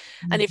are.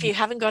 And if you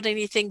haven't got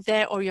anything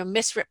there, or you're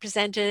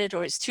misrepresented,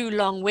 or it's too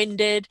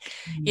long-winded,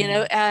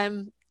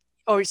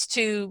 or it's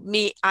too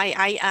me,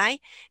 I,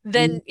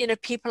 then,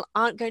 people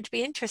aren't going to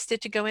be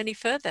interested to go any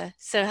further.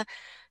 So,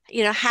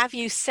 have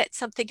you set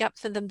something up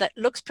for them that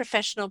looks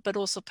professional, but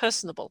also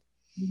personable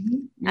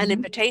and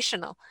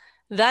invitational?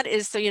 That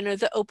is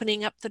the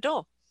opening up the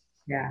door.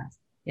 Yes.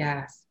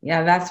 Yes.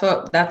 Yeah, that's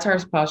our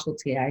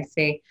specialty. I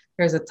say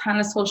there's a ton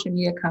of social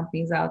media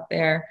companies out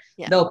there.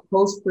 Yeah. They'll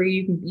post for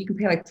you. You can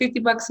pay like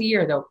 $50 a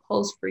year. They'll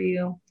post for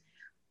you.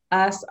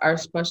 Our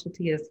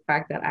specialty is the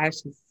fact that I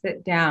actually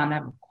sit down, I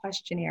have a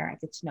questionnaire. I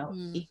get to know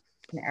each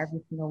and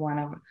every single one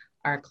of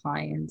our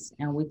clients,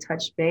 and we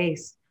touch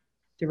base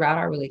throughout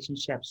our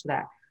relationship so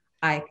that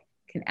I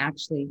can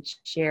actually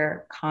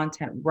share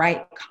content,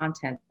 write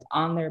content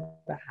on their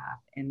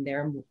behalf, in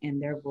their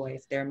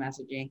voice, their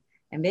messaging.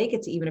 And they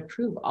get to even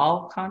approve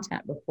all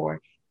content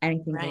before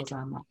anything goes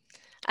online.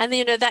 And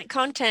that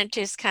content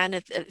is kind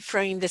of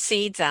throwing the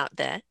seeds out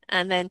there.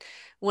 And then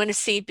when a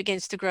seed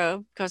begins to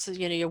grow, because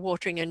you're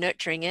watering and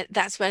nurturing it,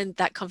 that's when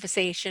that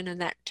conversation and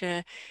that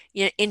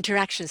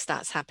interaction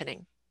starts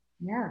happening.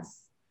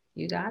 Yes,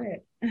 you got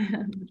it.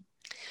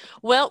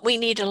 Well, we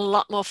need a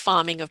lot more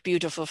farming of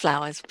beautiful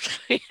flowers.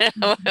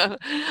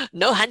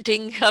 No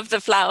hunting of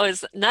the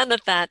flowers, none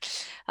of that.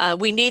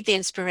 We need the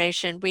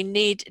inspiration. We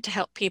need to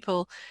help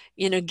people,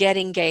 get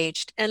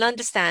engaged and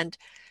understand.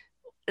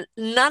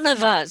 None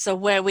of us are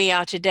where we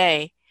are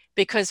today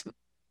because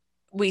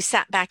we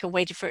sat back and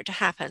waited for it to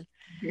happen.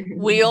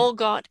 We all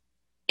got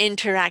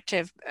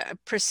interactive,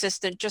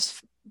 persistent,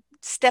 just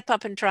step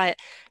up and try it.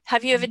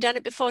 Have you ever done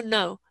it before?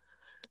 No.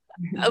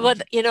 Well,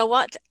 you know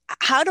what?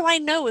 How do I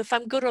know if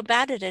I'm good or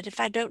bad at it if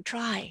I don't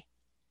try?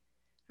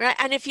 Right?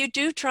 And if you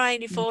do try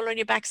and you fall on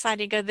your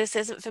backside and go, this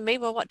isn't for me,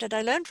 well, what did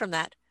I learn from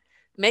that?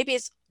 Maybe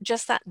it's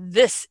just that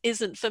this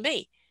isn't for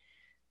me.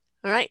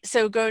 All right.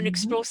 So go and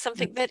explore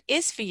something that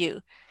is for you.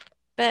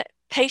 But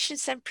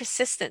patience and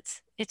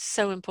persistence, it's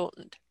so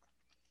important.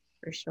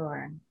 For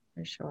sure.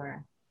 For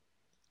sure.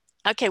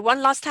 Okay.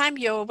 One last time,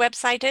 your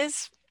website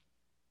is?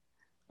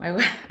 My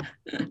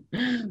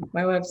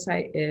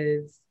website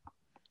is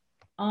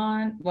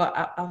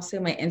I'll say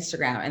my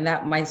Instagram and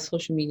that my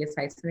social media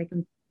sites. So they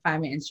can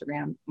find my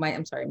Instagram, my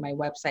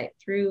website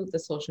through the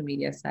social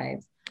media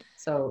sites.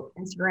 So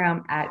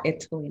Instagram at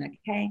Italina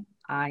K,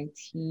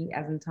 IT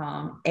as in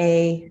Tom,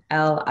 ALINAK.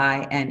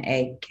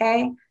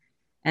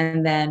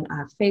 And then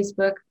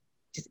Facebook,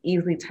 just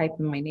easily type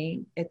in my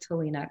name,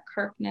 Italina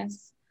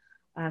Kirknis.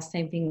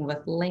 Same thing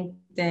with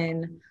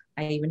LinkedIn.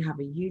 I even have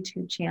a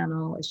YouTube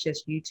channel. It's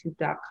just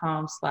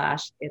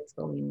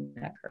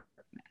youtube.com/Italina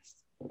Kirknis.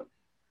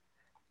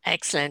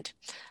 Excellent.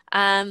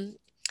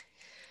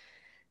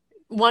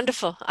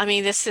 Wonderful. I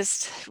mean,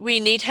 we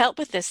need help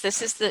with this.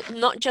 This is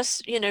not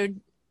just,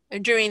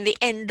 during the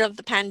end of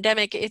the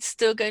pandemic, it's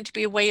still going to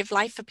be a way of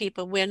life for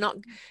people. We're not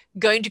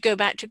going to go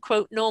back to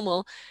quote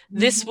normal.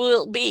 This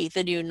will be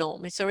the new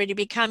norm. It's already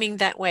becoming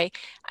that way.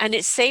 And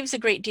it saves a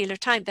great deal of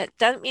time. That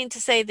doesn't mean to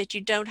say that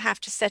you don't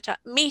have to set up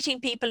meeting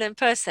people in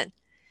person.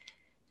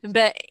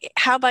 But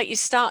how about you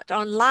start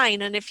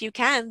online? And if you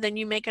can, then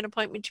you make an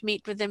appointment to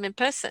meet with them in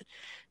person.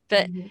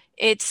 But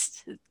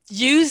it's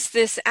use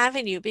this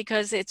avenue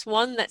because it's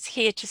one that's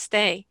here to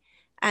stay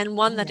and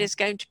one that is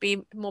going to be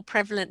more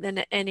prevalent than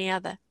any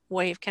other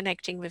way of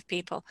connecting with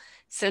people.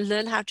 So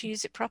learn how to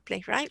use it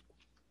properly, right?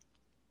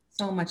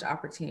 So much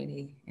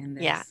opportunity in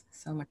this. Yeah.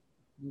 So much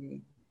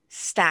opportunity.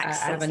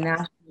 Stacks. I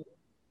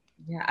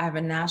have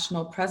a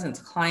national presence,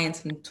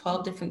 clients in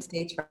 12 different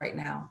states right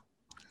now,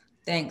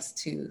 thanks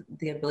to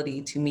the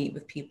ability to meet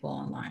with people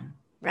online.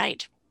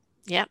 Right.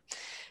 Yeah.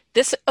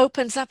 This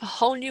opens up a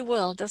whole new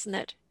world, doesn't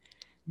it?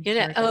 You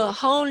know, a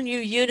whole new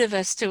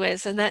universe to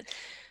us, and that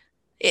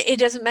it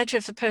doesn't matter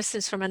if the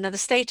person's from another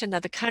state,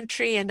 another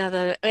country,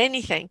 another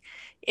anything.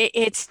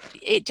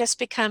 It just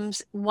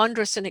becomes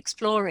wondrous and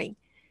exploring,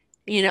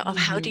 you know, of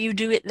how do you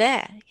do it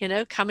there? You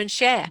know, come and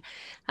share.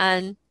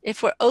 And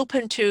if we're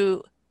open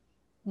to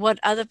what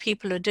other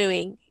people are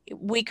doing,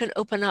 we can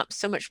open up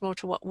so much more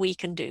to what we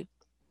can do.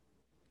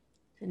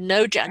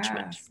 No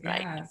judgment,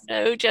 right? Yes.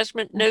 No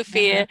judgment, no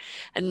fear,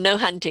 and no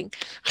hunting.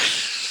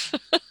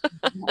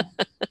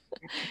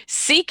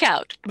 Seek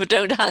out, but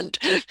don't hunt.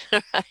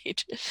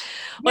 Right.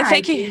 Well,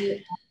 thank you.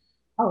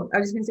 Oh, I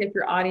was just going to say, if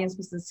your audience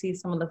wants to see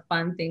some of the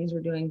fun things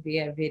we're doing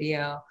via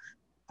video,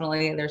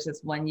 there's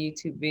this one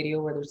YouTube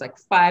video where there's like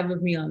 5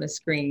 of me on the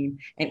screen,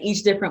 and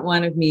each different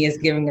one of me is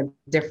giving a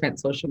different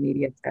social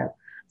media tip.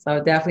 So I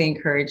would definitely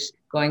encourage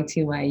going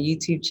to my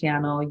YouTube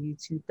channel,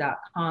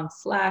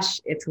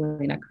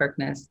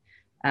 youtube.com/Italina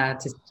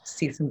to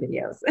see some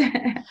videos.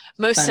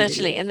 Most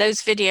certainly. And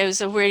those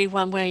videos are really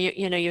one where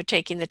you're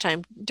taking the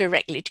time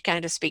directly to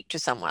kind of speak to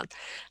someone,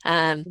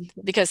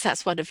 because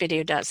that's what a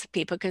video does.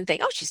 People can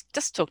think, oh, she's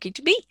just talking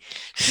to me.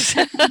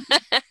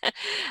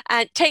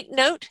 And take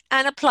note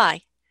and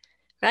apply,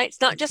 right?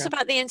 It's not just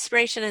about the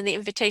inspiration and the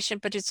invitation,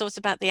 but it's also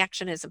about the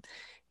actionism.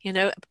 You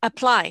know,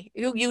 apply.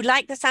 You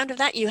like the sound of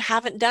that? You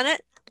haven't done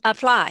it?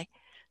 Apply.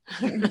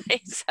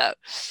 Right? So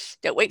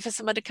don't wait for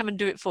someone to come and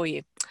do it for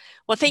you.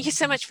 Well, thank you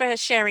so much for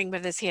sharing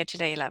with us here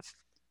today, love.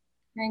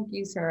 Thank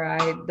you, Sarah.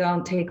 I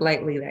don't take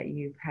lightly that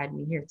you've had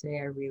me here today.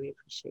 I really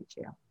appreciate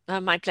you.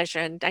 My pleasure.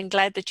 And I'm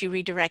glad that you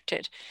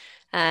redirected,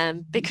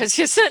 because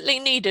you're certainly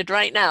needed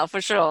right now,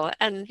 for sure.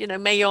 And, you know,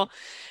 may your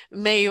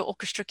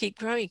orchestra keep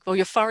growing, or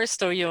your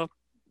forest, or your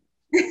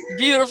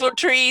beautiful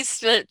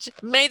trees.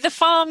 May the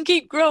farm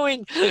keep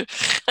growing.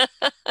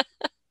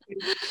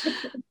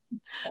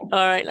 All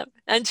right, love.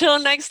 Until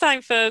next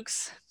time,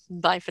 folks.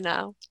 Bye for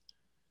now.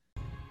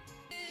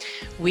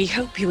 We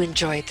hope you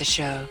enjoyed the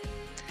show.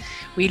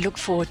 We look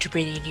forward to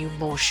bringing you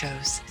more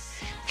shows.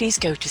 Please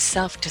go to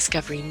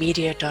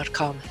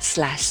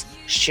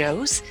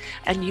selfdiscoverymedia.com/shows,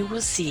 and you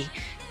will see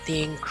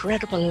the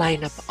incredible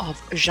lineup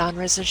of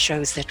genres and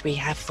shows that we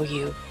have for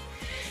you.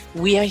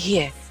 We are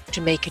here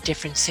to make a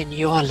difference in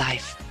your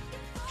life.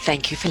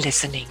 Thank you for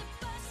listening.